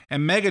friend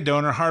and mega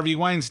donor Harvey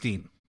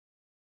Weinstein.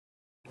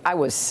 I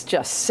was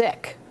just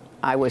sick.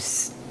 I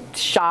was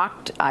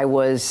shocked. I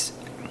was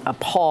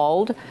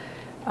appalled.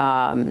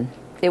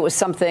 It was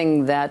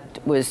something that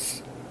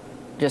was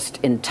just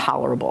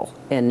intolerable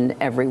in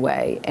every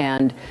way.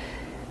 And,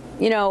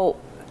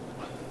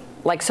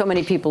 like so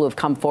many people who've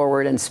come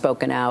forward and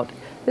spoken out,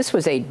 this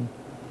was a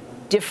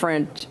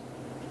different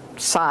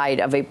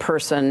side of a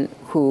person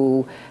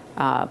who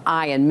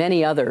I and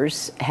many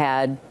others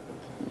had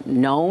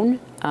known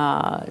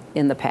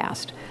in the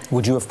past.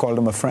 Would you have called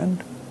him a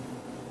friend?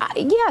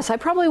 Yes, I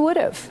probably would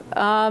have.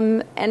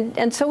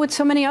 And so would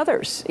so many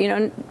others.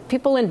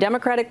 People in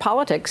Democratic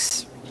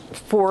politics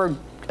for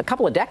a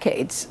couple of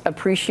decades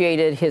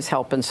appreciated his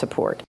help and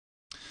support.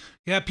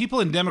 Yeah, people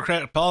in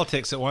Democratic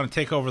politics that want to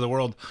take over the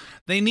world,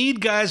 they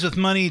need guys with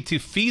money to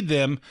feed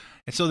them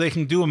and so they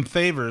can do them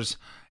favors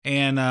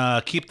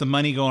and keep the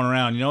money going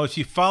around. If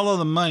you follow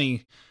the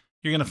money,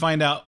 you're going to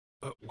find out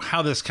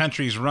how this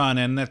country's run.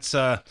 And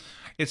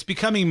it's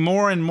becoming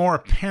more and more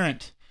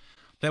apparent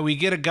that we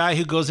get a guy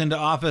who goes into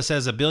office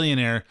as a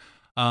billionaire,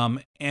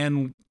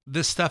 and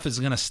this stuff is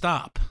going to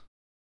stop.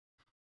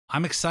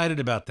 I'm excited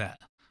about that.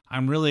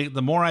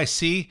 The more I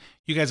see,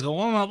 you guys go,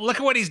 oh, look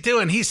at what he's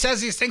doing. He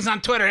says these things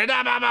on Twitter, and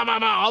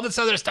all this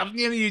other stuff.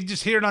 You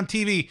just hear it on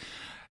TV.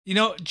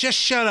 Just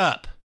shut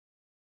up.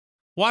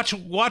 Watch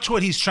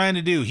what he's trying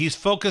to do. He's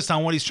focused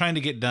on what he's trying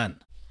to get done.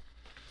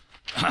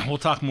 We'll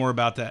talk more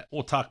about that.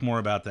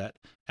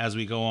 As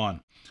we go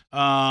on.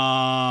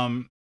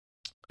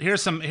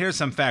 Here's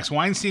some facts.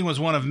 Weinstein was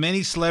one of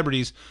many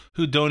celebrities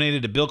who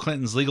donated to Bill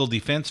Clinton's legal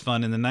defense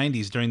fund in the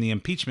 90s during the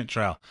impeachment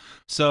trial.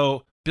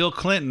 So Bill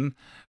Clinton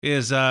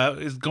is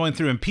going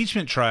through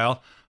impeachment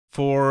trial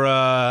for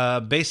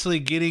basically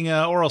getting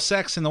oral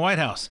sex in the White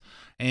House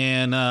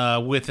and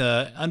with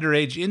an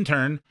underage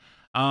intern,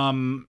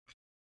 and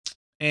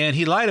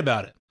he lied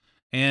about it.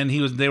 And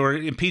they were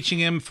impeaching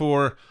him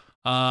for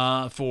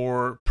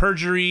for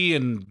perjury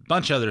and a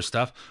bunch of other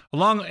stuff.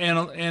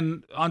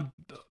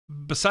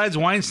 Besides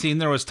Weinstein,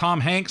 there was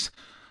Tom Hanks,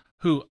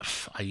 who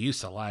I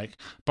used to like,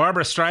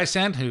 Barbara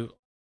Streisand, who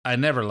I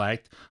never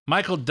liked,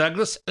 Michael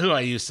Douglas, who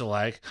I used to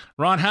like,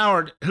 Ron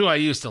Howard, who I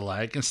used to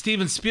like, and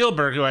Steven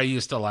Spielberg, who I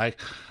used to like.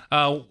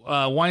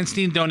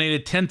 Weinstein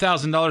donated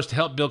 $10,000 to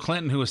help Bill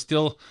Clinton, who was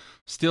still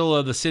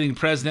the sitting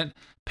president,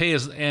 pay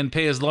his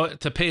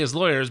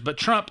lawyers. But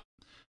Trump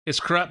is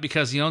corrupt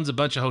because he owns a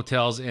bunch of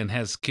hotels and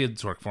has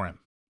kids work for him.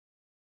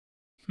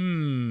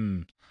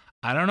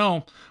 I don't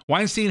know.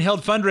 Weinstein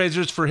held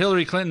fundraisers for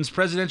Hillary Clinton's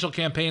presidential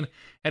campaign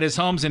at his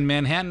homes in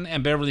Manhattan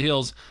and Beverly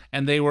Hills,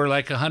 and they were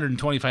like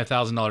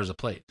 $125,000 a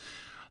plate.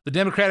 The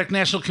Democratic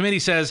National Committee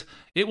says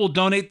it will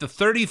donate the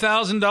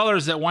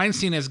 $30,000 that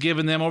Weinstein has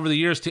given them over the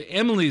years to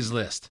Emily's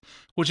List,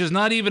 which is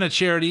not even a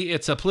charity.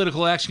 It's a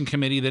political action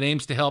committee that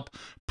aims to help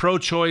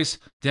pro-choice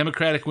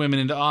Democratic women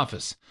into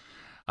office.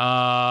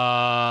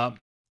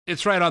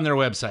 It's right on their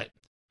website.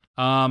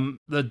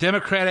 The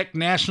Democratic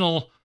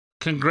National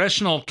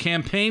Congressional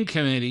Campaign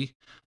Committee,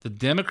 the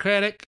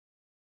Democratic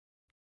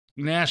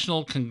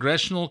National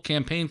Congressional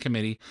Campaign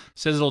Committee,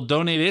 says it'll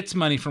donate its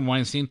money from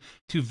Weinstein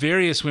to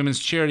various women's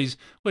charities,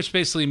 which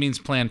basically means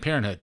Planned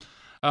Parenthood.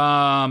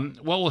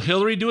 What will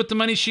Hillary do with the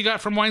money she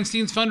got from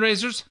Weinstein's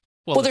fundraisers?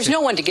 Well, there's no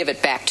one to give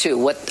it back to.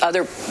 What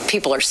other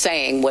people are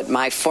saying, what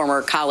my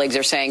former colleagues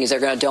are saying, is they're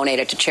going to donate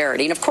it to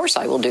charity. And of course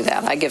I will do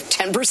that. I give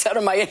 10%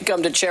 of my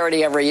income to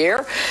charity every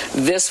year.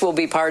 This will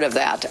be part of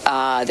that.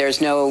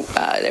 There's no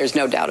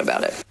doubt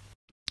about it.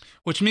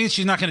 Which means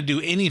she's not going to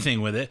do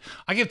anything with it.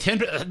 I give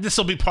 10%. This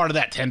will be part of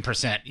that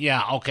 10%.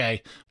 Yeah,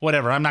 okay,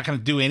 whatever. I'm not going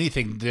to do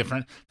anything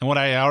different than what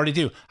I already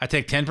do. I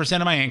take 10%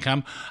 of my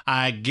income.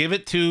 I give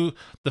it to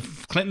the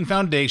Clinton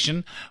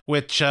Foundation,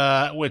 which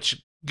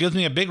gives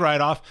me a big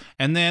write-off,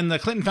 and then the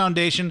Clinton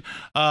Foundation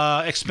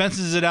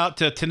expenses it out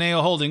to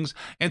Teneo Holdings,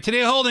 and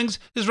Teneo Holdings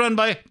is run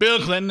by Bill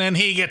Clinton, and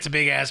he gets a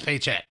big-ass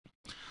paycheck.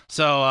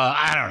 So,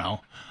 I don't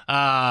know.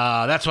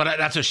 That's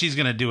what she's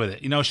going to do with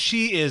it. You know,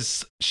 she's a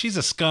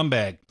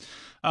scumbag.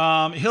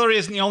 Hillary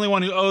isn't the only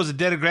one who owes a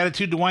debt of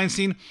gratitude to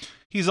Weinstein.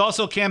 He's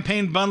also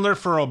campaign bundler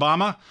for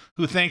Obama,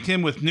 who thanked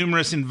him with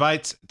numerous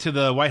invites to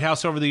the White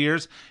House over the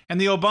years.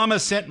 And the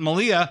Obamas sent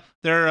Malia,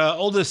 their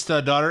oldest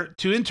daughter,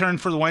 to intern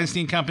for the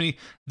Weinstein Company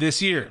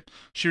this year.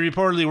 She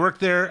reportedly worked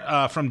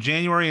there from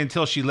January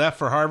until she left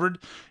for Harvard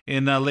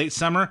in late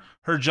summer.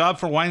 Her job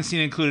for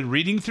Weinstein included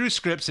reading through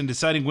scripts and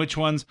deciding which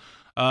ones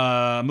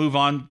to move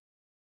on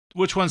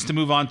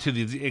to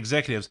the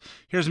executives.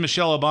 Here's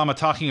Michelle Obama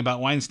talking about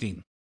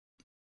Weinstein.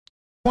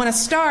 I want to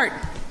start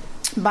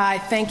by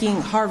thanking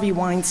Harvey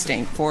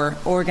Weinstein for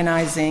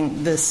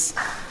organizing this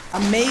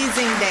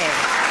amazing day.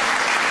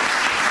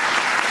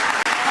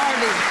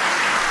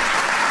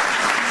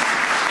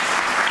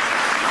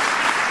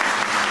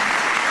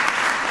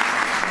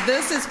 Harvey,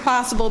 this is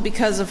possible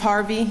because of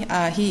Harvey.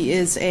 He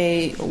is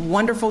a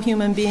wonderful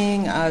human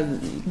being, a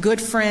good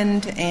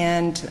friend,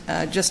 and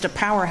just a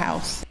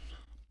powerhouse.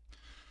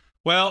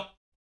 Well,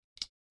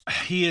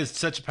 he is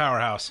such a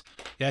powerhouse.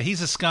 Yeah,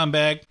 he's a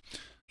scumbag.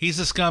 He's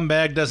a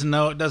scumbag. Doesn't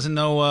know.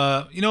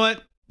 You know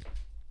what?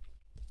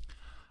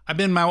 I've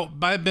been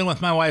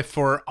with my wife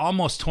for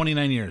almost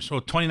 29 years. Well,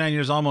 29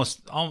 years,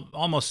 almost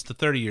to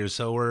 30 years.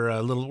 So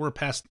we're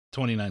past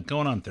 29,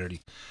 going on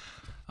 30.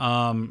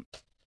 I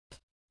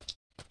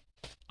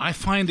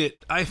find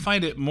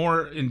it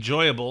more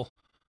enjoyable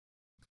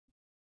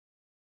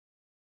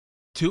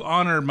to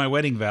honor my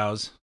wedding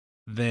vows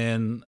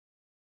than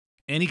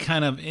any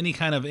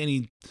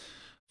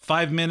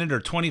 5-minute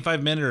or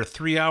 25-minute or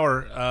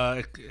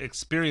 3-hour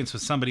experience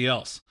with somebody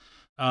else.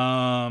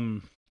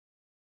 I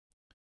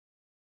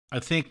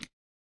think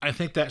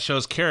that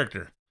shows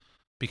character,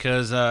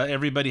 because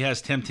everybody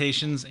has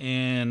temptations,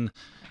 and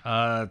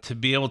to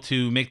be able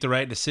to make the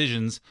right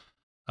decisions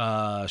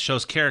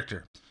shows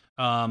character.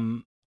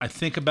 I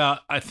think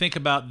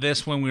about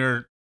this when we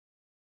were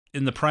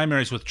in the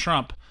primaries with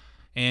Trump,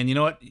 and you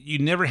know what? You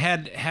never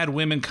had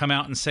women come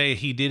out and say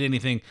he did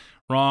anything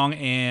wrong.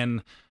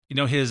 And you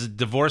know, his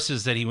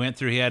divorces that he went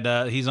through,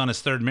 he's on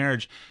his third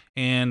marriage,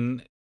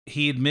 and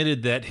he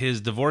admitted that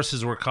his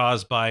divorces were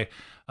caused by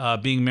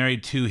being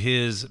married to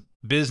his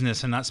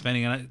business and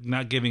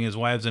not giving his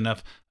wives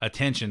enough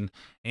attention,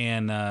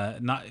 and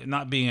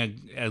not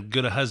being as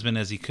good a husband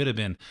as he could have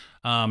been,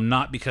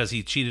 not because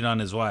he cheated on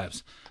his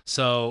wives.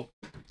 So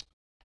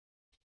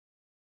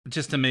it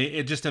just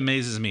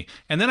amazes me.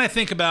 And then I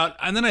think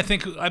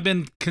I've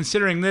been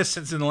considering this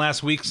since in the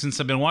last week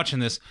since I've been watching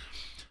this.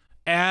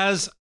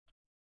 As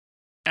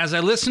I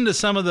listen to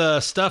some of the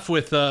stuff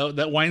with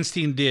that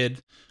Weinstein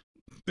did,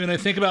 and I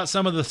think about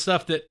some of the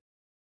stuff that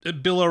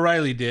Bill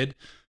O'Reilly did,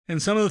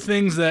 and some of the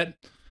things that,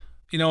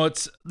 you know,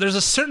 there's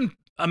a certain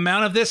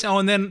amount of this. Oh,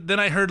 and then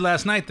I heard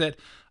last night that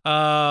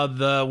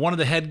one of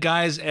the head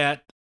guys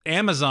at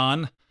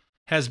Amazon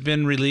has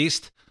been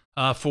released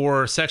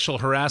for sexual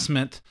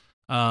harassment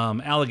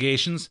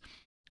allegations.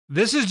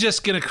 This is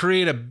just going to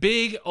create a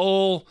big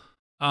old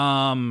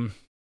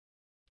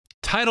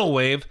tidal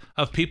wave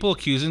of people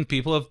accusing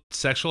people of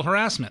sexual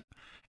harassment.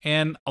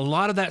 And a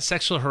lot of that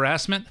sexual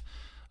harassment,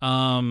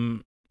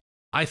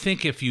 I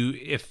think if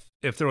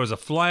there was a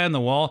fly on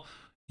the wall,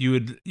 you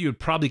would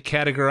probably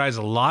categorize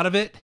a lot of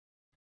it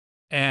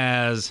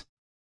as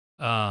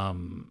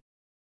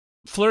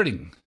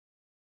flirting.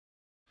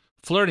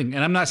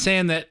 And I'm not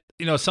saying that,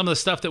 some of the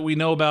stuff that we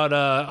know about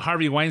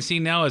Harvey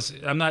Weinstein now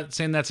I'm not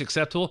saying that's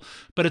acceptable,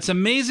 but it's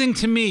amazing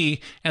to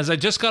me, as I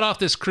just got off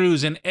this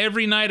cruise, and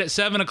every night at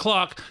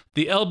 7:00,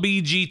 the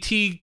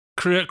LBGT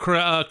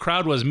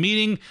crowd was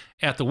meeting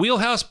at the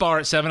Wheelhouse Bar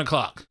at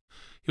 7:00.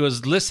 It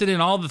was listed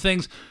in all the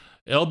things.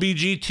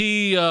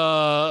 LBGT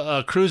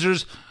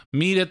cruisers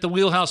meet at the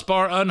Wheelhouse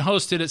Bar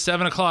unhosted at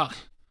 7:00.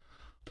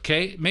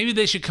 Okay, maybe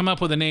they should come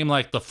up with a name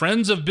like the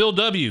Friends of Bill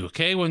W.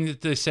 Okay, when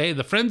they say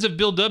the Friends of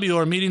Bill W.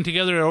 are meeting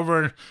together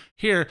over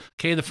here,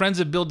 okay, the Friends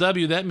of Bill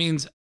W., that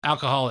means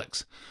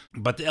alcoholics.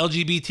 But the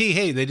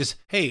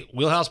LGBT,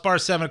 Wheelhouse Bar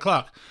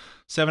 7:00.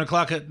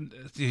 7:00,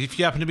 if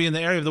you happen to be in the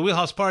area of the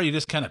Wheelhouse Bar, you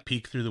just kind of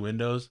peek through the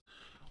windows.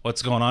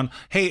 What's going on?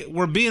 Hey,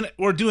 we're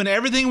doing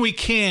everything we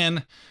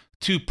can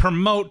to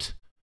promote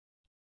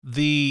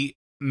the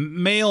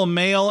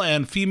male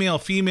and female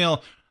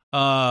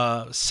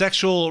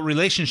sexual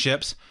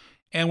relationships,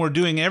 and we're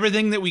doing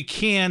everything that we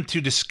can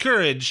to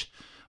discourage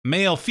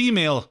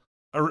male-female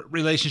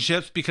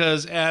relationships,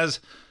 because as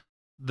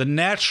the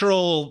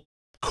natural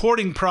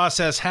courting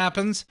process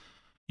happens,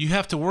 you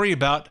have to worry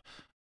about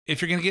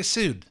if you're going to get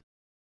sued.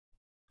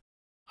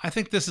 I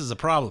think this is a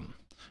problem.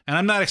 And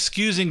I'm not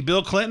excusing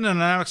Bill Clinton,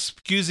 and I'm not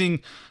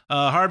excusing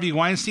Harvey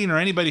Weinstein or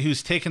anybody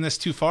who's taken this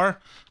too far,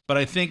 but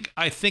I think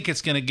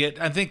it's going to get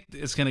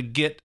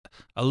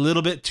a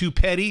little bit too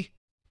petty.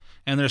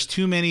 And there's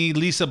too many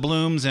Lisa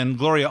Blooms and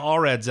Gloria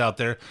Allreds out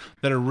there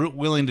that are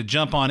willing to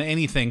jump on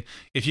anything.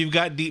 If you've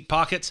got deep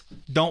pockets,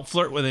 don't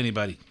flirt with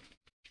anybody,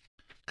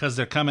 because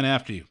they're coming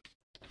after you.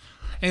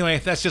 Anyway,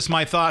 that's just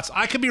my thoughts.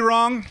 I could be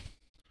wrong,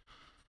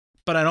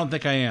 but I don't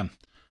think I am.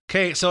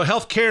 Okay, so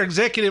healthcare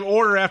executive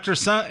order after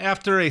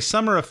a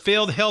summer of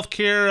failed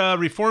healthcare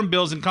reform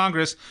bills in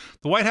Congress,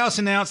 the White House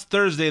announced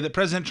Thursday that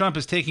President Trump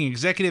is taking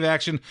executive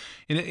action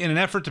in an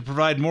effort to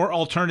provide more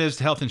alternatives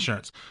to health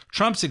insurance.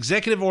 Trump's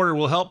executive order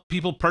will help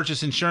people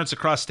purchase insurance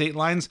across state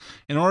lines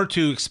in order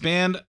to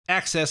expand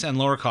access and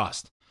lower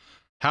cost.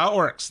 How it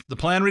works: the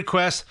plan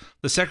requests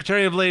the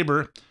Secretary of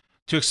Labor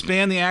to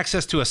expand the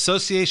access to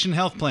association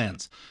health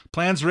plans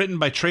written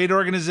by trade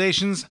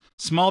organizations,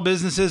 small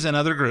businesses, and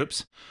other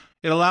groups.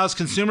 It allows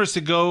consumers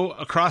to go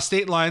across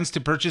state lines to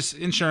purchase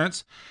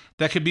insurance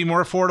that could be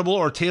more affordable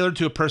or tailored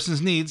to a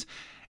person's needs.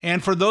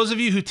 And for those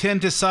of you who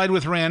tend to side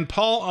with Rand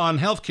Paul on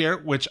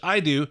healthcare, which I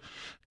do,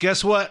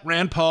 guess what?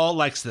 Rand Paul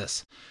likes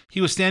this.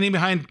 He was standing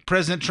behind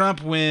President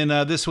Trump when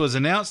this was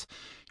announced.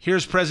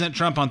 Here's President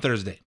Trump on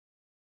Thursday.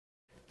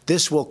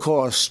 This will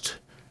cost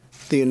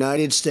the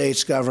United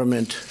States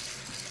government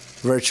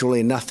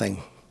virtually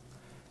nothing,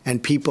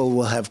 and people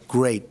will have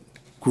great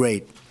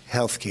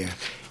health care.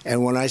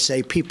 And when I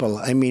say people,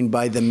 I mean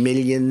by the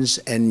millions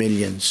and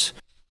millions.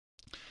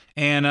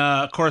 And,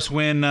 of course,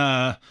 when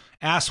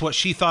asked what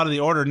she thought of the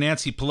order,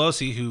 Nancy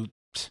Pelosi, who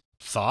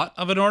thought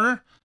of an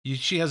order,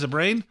 she has a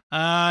brain,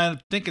 I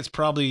think it's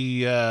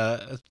probably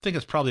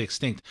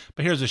extinct.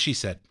 But here's what she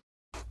said.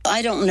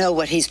 I don't know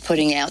what he's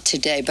putting out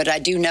today, but I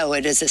do know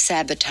it is a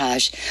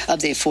sabotage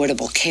of the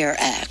Affordable Care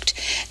Act,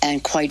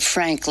 and quite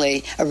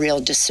frankly, a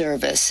real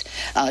disservice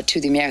to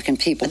the American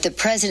people. The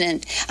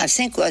president, I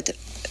think,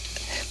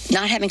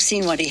 not having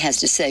seen what he has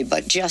to say,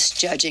 but just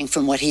judging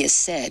from what he has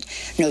said,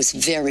 knows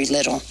very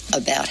little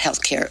about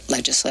health care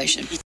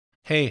legislation.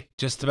 Hey,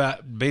 just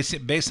about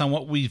based on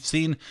what we've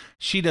seen,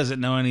 she doesn't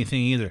know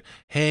anything either.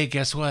 Hey,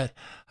 guess what?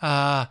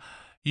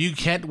 You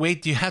can't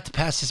wait. You have to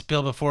pass this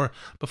bill before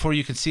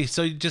you can see.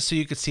 So just so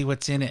you can see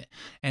what's in it.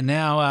 And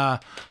now,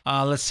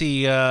 let's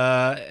see.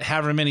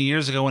 However many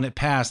years ago when it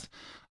passed,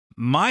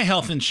 my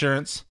health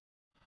insurance,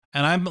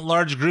 and I'm a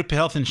large group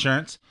health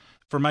insurance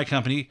for my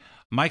company.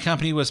 My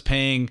company was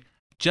paying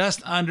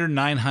just under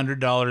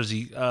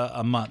 $900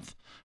 a month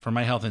for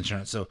my health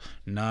insurance. So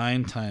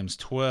 9 times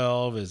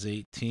 12 is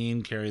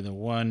 18. Carry the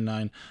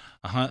 1,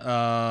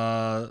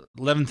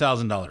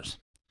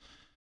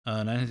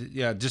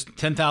 $11,000. Just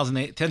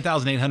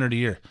 $10,800 a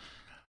year.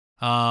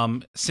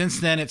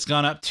 Since then, it's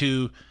gone up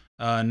to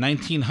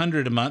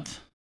 $1,900 a month.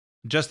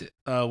 Just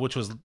which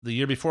was the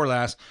year before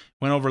last,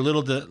 went over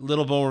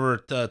little over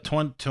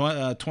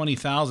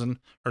 20,000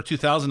 or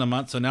 2,000 a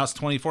month. So now it's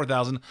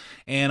 24,000,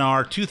 and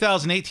our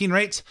 2018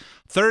 rates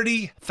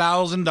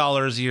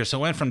 $30,000 a year. So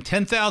it went from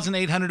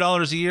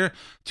 $10,800 a year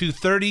to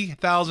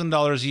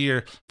 $30,000 a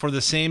year for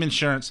the same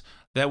insurance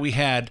that we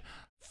had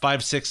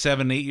 5, 6,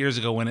 7, 8 years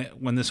ago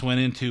when this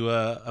went into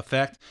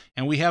effect.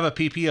 And we have a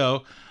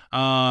PPO.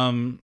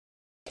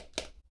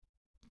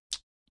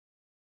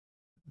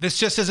 This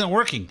just isn't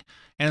working.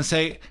 And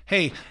say,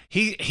 hey,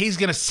 he's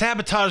going to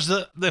sabotage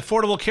the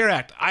Affordable Care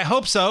Act. I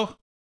hope so.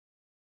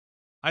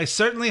 I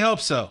certainly hope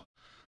so.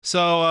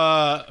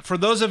 So for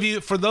those of you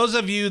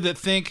that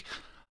think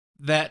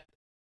that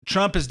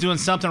Trump is doing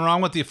something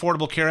wrong with the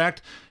Affordable Care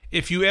Act,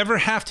 if you ever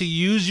have to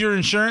use your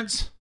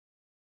insurance,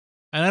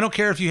 And I don't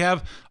care if you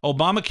have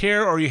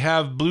Obamacare or you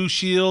have Blue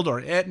Shield or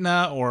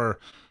Aetna or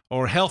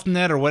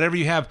HealthNet or whatever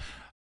you have.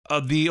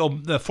 The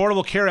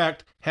Affordable Care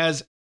Act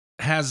has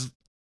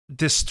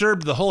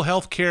disturbed the whole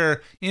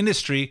healthcare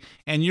industry,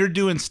 and you're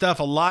doing stuff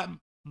a lot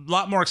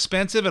more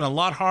expensive and a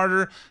lot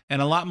harder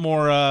and a lot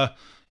more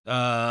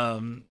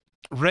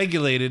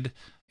regulated.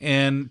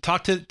 And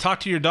talk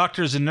to your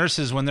doctors and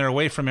nurses when they're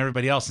away from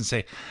everybody else and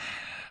say,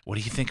 what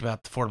do you think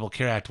about the Affordable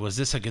Care Act? Was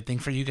this a good thing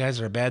for you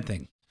guys or a bad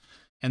thing?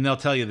 And they'll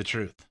tell you the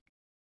truth.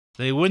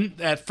 They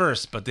wouldn't at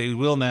first, but they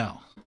will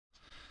now.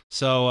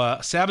 So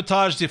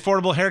sabotage the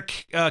Affordable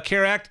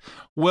Care Act.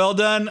 Well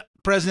done,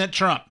 President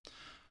Trump.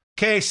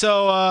 Okay,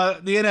 so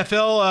the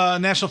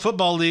NFL, National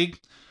Football League,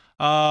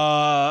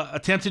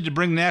 attempted to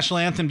bring national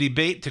anthem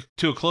debate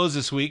to a close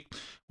this week,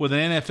 with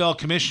an NFL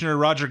Commissioner,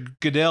 Roger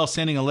Goodell,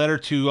 sending a letter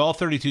to all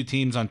 32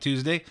 teams on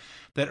Tuesday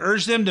that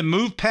urged them to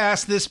move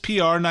past this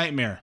PR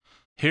nightmare.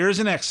 Here's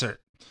an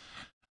excerpt.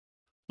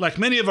 Like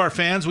many of our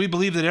fans, we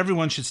believe that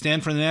everyone should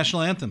stand for the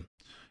national anthem.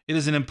 It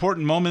is an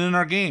important moment in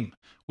our game.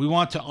 We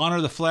want to honor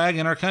the flag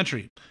and our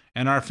country,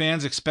 and our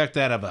fans expect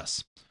that of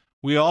us.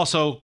 We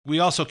also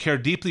care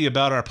deeply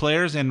about our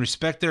players and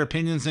respect their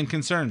opinions and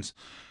concerns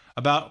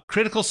about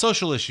critical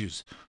social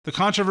issues. The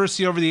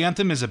controversy over the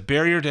anthem is a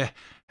barrier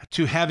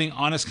to having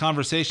honest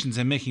conversations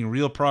and making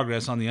real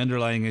progress on the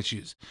underlying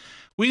issues.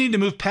 We need to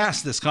move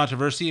past this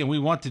controversy, and we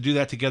want to do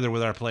that together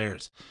with our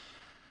players.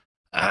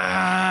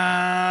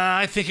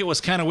 I think it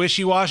was kind of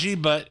wishy-washy,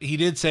 but he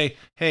did say,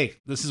 hey,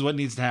 this is what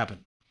needs to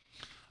happen.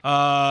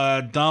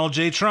 Donald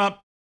J. Trump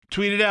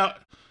tweeted out,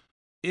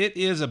 it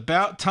is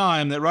about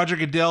time that Roger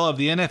Goodell of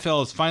the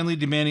NFL is finally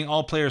demanding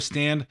all players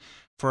stand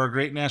for our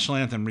great national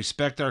anthem,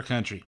 respect our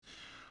country.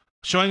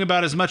 Showing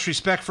about as much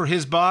respect for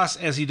his boss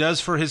as he does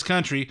for his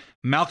country,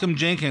 Malcolm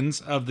Jenkins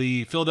of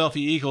the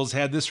Philadelphia Eagles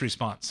had this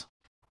response.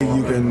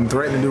 You can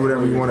threaten to do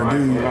whatever you want to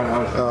do.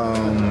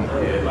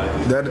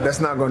 That's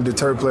not going to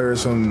deter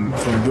players from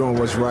doing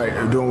what's right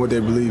or doing what they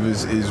believe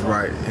is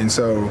right. And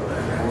so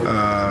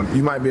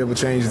you might be able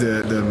to change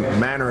the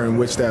manner in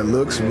which that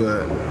looks,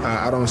 but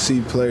I don't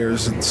see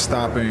players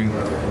stopping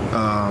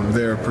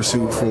their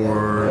pursuit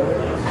for,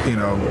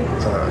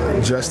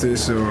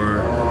 justice or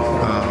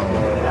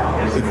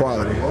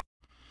equality.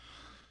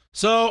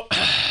 So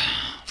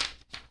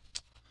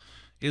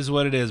is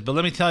what it is. But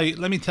let me tell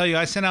you,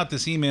 I sent out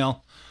this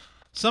email.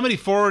 Somebody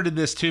forwarded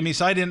this to me,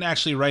 so I didn't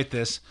actually write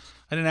this.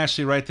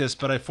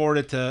 But I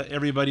forwarded it to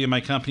everybody in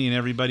my company and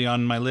everybody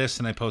on my list,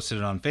 and I posted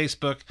it on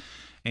Facebook.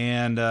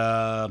 And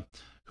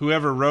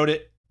whoever wrote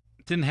it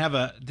didn't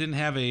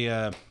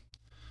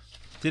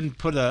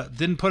put a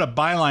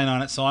byline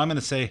on it, so I'm going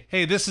to say,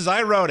 hey,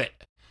 I wrote it.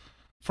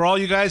 For all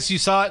you guys who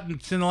saw it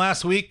in the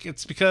last week,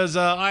 it's because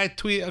I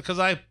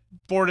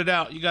forwarded it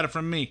out. You got it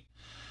from me.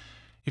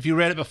 If you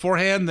read it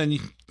beforehand, then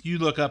you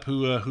look up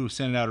who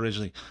sent it out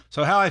originally.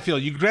 So how I feel.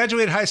 You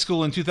graduated high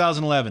school in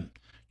 2011.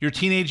 Your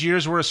teenage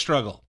years were a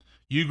struggle.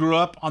 You grew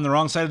up on the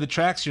wrong side of the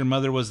tracks. Your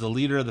mother was the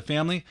leader of the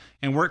family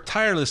and worked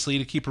tirelessly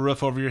to keep a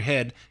roof over your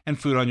head and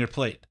food on your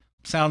plate.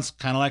 Sounds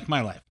kind of like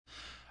my life.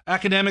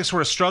 Academics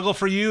were a struggle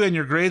for you, and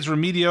your grades were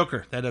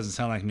mediocre. That doesn't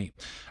sound like me.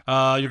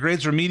 Your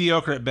grades were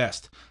mediocre at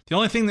best. The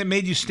only thing that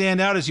made you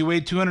stand out is you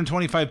weighed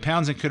 225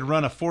 pounds and could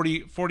run a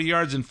 40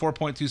 yards in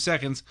 4.2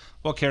 seconds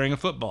while carrying a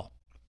football.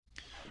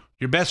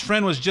 Your best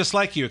friend was just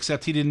like you,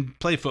 except he didn't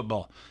play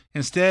football.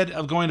 Instead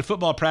of going to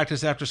football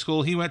practice after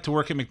school, he went to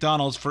work at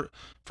McDonald's for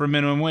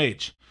minimum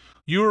wage.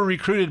 You were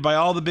recruited by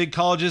all the big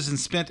colleges and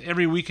spent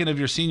every weekend of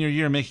your senior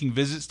year making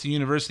visits to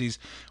universities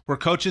where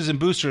coaches and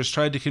boosters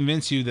tried to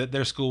convince you that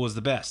their school was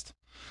the best.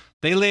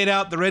 They laid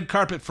out the red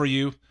carpet for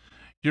you.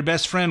 Your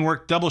best friend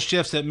worked double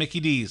shifts at Mickey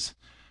D's.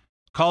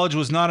 College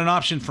was not an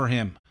option for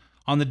him.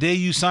 On the day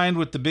you signed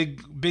with the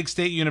big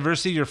state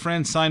university, your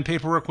friend signed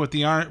paperwork with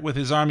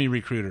his Army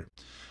recruiter.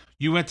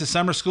 You went to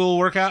summer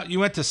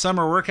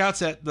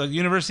workouts at the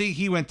university.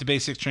 He went to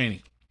basic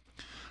training.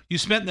 You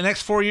spent the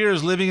next 4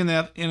 years living in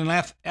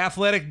an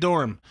athletic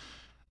dorm,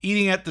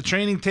 eating at the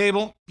training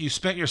table. You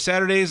spent your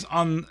Saturdays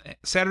on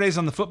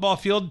the football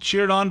field,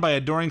 cheered on by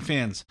adoring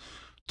fans.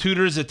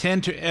 Tutors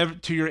attend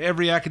to your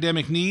every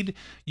academic need.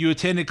 You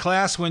attended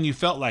class when you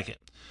felt like it.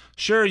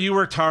 Sure, you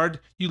worked hard.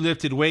 You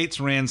lifted weights,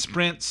 ran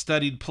sprints,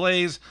 studied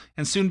plays,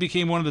 and soon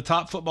became one of the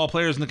top football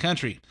players in the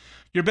country.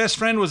 Your best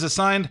friend was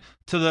assigned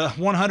to the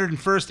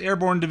 101st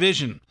Airborne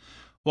Division.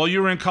 While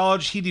you were in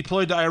college, he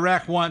deployed to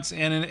Iraq once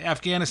and in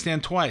Afghanistan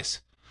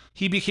twice.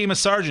 He became a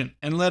sergeant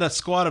and led a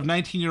squad of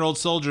 19-year-old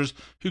soldiers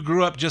who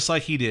grew up just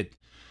like he did.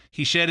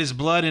 He shed his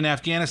blood in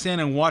Afghanistan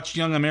and watched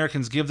young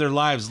Americans give their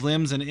lives,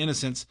 limbs, and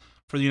innocence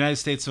for the United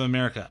States of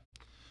America.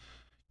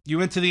 You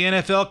went to the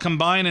NFL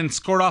Combine and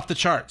scored off the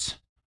charts.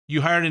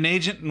 You hired an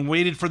agent and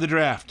waited for the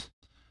draft.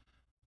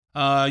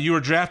 You were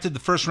drafted the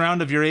first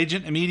round of your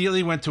agent,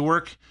 immediately went to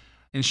work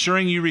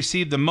ensuring you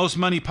received the most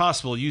money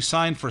possible. You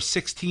signed for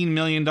 $16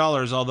 million,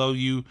 although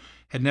you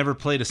had never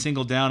played a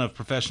single down of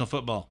professional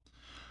football.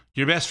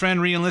 Your best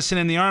friend re-enlisted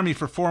in the Army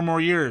for 4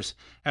 more years.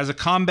 As a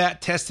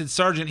combat-tested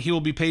sergeant, he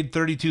will be paid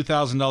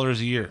 $32,000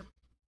 a year.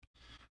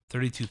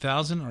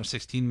 32,000 or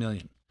 16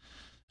 million.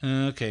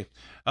 Okay.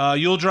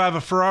 You'll drive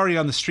a Ferrari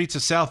on the streets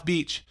of South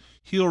Beach.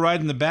 He'll ride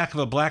in the back of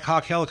a Black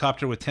Hawk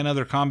helicopter with 10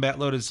 other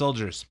combat-loaded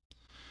soldiers.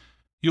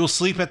 You'll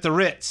sleep at the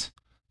Ritz.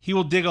 He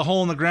will dig a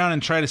hole in the ground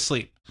and try to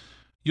sleep.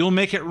 You'll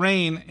make it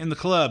rain in the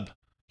club.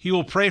 He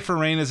will pray for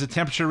rain as the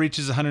temperature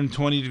reaches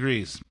 120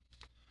 degrees.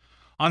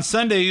 On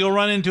Sunday, you'll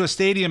run into a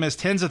stadium as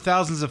tens of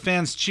thousands of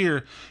fans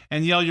cheer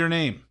and yell your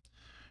name.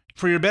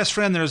 For your best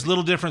friend, there is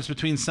little difference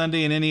between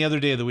Sunday and any other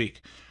day of the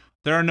week.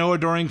 There are no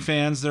adoring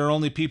fans. There are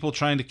only people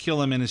trying to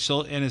kill him and his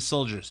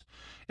soldiers.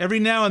 Every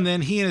now and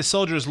then, he and his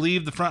soldiers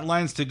leave the front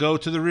lines to go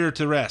to the rear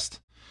to rest.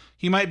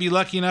 He might be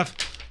lucky enough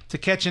to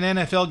catch an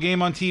NFL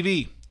game on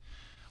TV.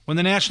 When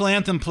the national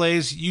anthem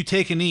plays, you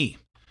take a knee.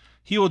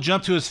 He will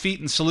jump to his feet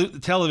and salute the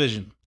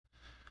television,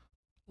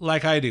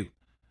 like I do.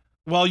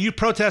 While you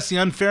protest the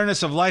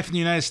unfairness of life in the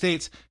United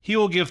States, he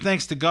will give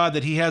thanks to God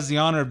that he has the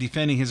honor of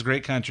defending his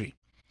great country.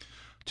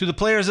 To the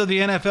players of the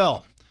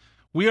NFL,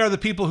 we are the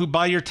people who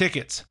buy your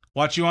tickets,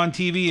 watch you on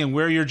TV, and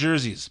wear your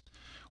jerseys.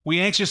 We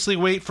anxiously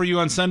wait for you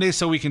on Sunday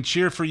so we can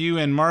cheer for you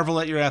and marvel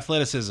at your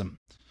athleticism.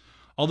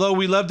 Although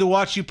we love to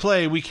watch you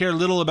play, we care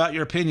little about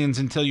your opinions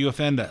until you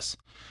offend us.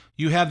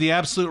 You have the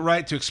absolute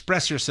right to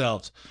express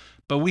yourselves,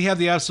 but we have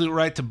the absolute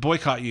right to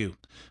boycott you.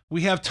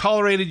 We have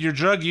tolerated your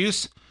drug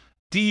use,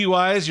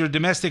 DUIs, your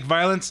domestic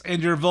violence,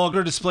 and your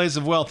vulgar displays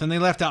of wealth. And they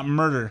left out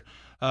murder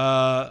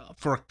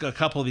for a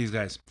couple of these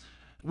guys.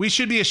 We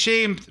should be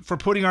ashamed for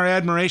putting our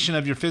admiration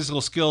of your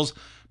physical skills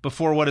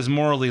before what is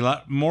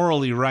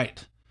morally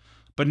right.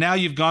 But now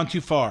you've gone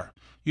too far.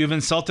 You have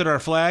insulted our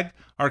flag,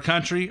 our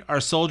country,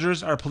 our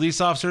soldiers, our police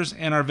officers,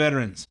 and our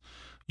veterans.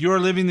 You are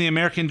living the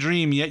American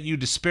dream, yet you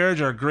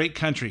disparage our great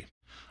country.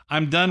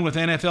 I'm done with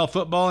NFL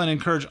football and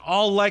encourage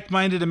all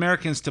like-minded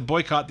Americans to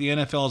boycott the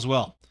NFL as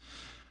well.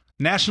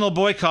 National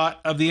boycott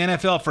of the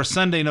NFL for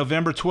Sunday,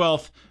 November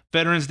 12th,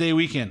 Veterans Day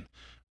weekend.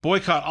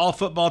 Boycott all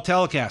football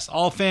telecasts.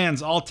 All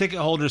fans, all ticket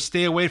holders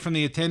stay away from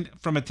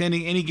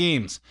attending any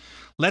games.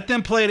 Let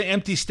them play at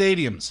empty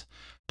stadiums.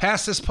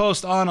 Pass this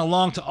post on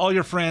along to all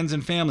your friends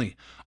and family.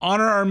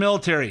 Honor our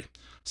military,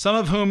 some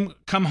of whom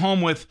come home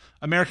with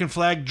American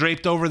flag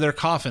draped over their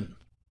coffin.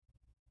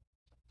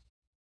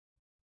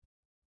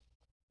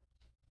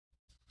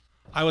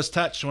 I was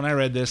touched when I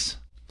read this.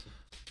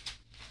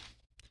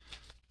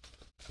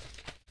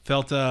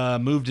 Felt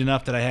moved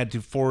enough that I had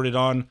to forward it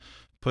on,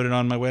 put it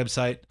on my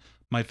website,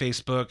 my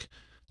Facebook,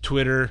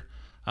 Twitter,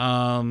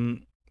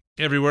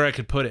 everywhere I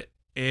could put it,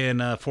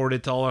 and forward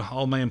it to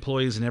all my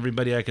employees and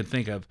everybody I could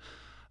think of.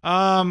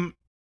 And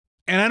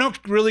I don't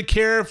really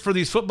care for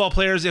these football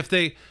players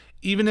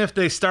even if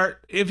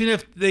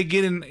they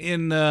get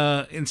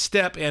in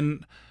step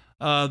and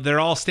they're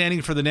all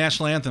standing for the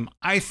national anthem.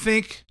 I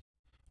think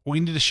we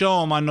need to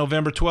show them on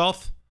November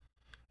 12th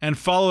and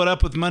follow it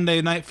up with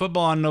Monday Night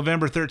Football on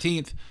November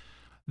 13th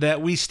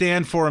that we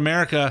stand for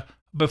America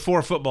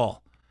before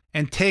football.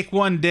 And take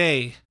one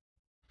day,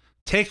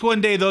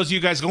 those of you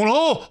guys going,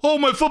 oh,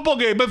 my football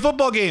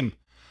game.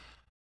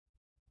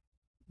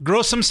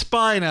 Grow some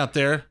spine out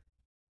there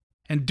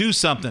and do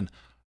something.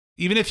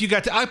 Even if you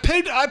got to, I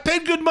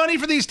paid good money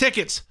for these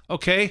tickets.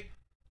 Okay.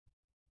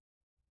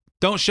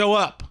 Don't show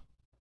up.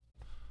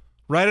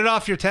 Write it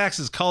off your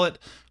taxes. Call it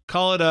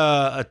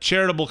a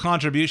charitable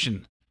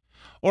contribution.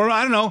 Or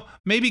I don't know,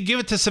 maybe give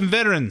it to some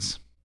veterans.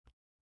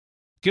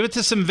 Give it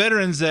to some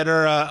veterans that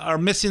are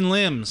missing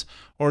limbs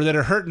or that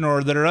are hurting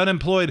or that are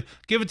unemployed.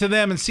 Give it to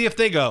them and see if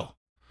they go.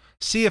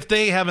 See if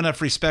they have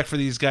enough respect for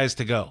these guys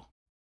to go.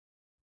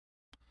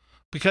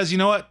 Because you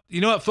know what? You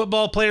know what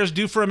football players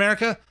do for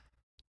America?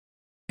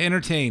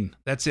 Entertain.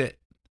 That's it.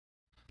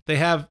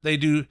 They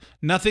do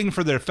nothing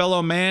for their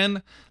fellow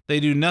man. They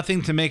do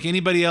nothing to make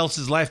anybody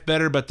else's life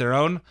better but their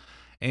own.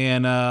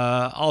 And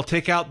I'll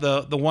take out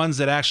the ones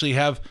that actually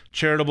have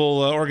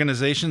charitable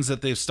organizations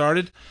that they've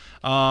started.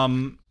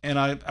 And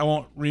I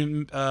won't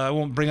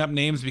bring up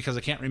names because I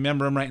can't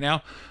remember them right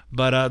now.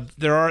 But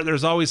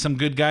there's always some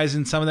good guys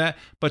in some of that.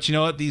 But you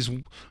know what? These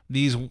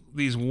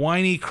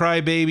whiny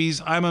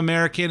crybabies. I'm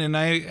American and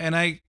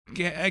I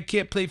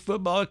can't play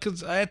football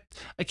because I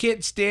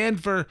can't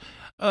stand for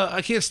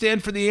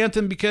the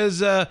anthem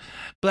because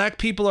black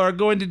people are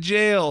going to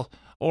jail.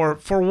 Or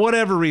for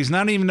whatever reason, I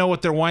don't even know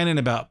what they're whining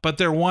about, but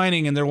they're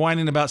whining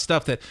about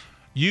stuff that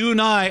you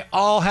and I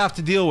all have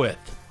to deal with.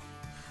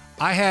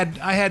 I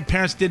had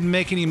parents didn't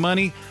make any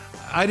money.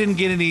 I didn't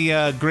get any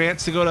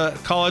grants to go to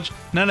college.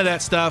 None of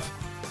that stuff.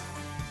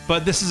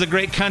 But this is a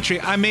great country.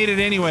 I made it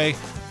anyway.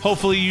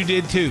 Hopefully you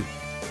did too.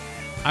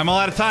 I'm all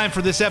out of time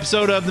for this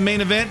episode of The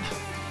Main Event.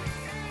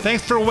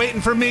 Thanks for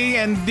waiting for me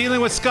and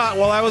dealing with Scott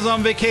while I was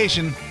on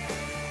vacation.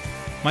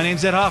 My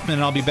name's Ed Hoffman,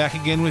 and I'll be back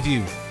again with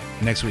you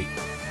next week.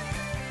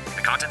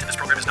 The content in this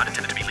program is not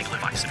intended to be legal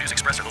advice. The views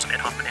expressed are those of Ed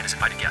Hoffman and his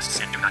invited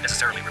guests and do not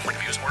necessarily reflect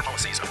the views or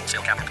policies of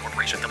Wholesale Capital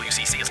Corporation.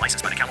 WCC is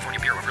licensed by the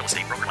California Bureau of Real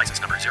Estate, broker license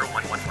number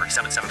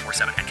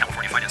 011477747 and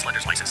California Finance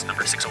Lenders license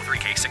number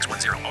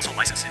 603K610. Also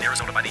licensed in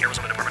Arizona by the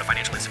Arizona Department of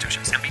Financial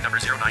Institutions, MB number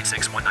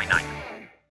 096199.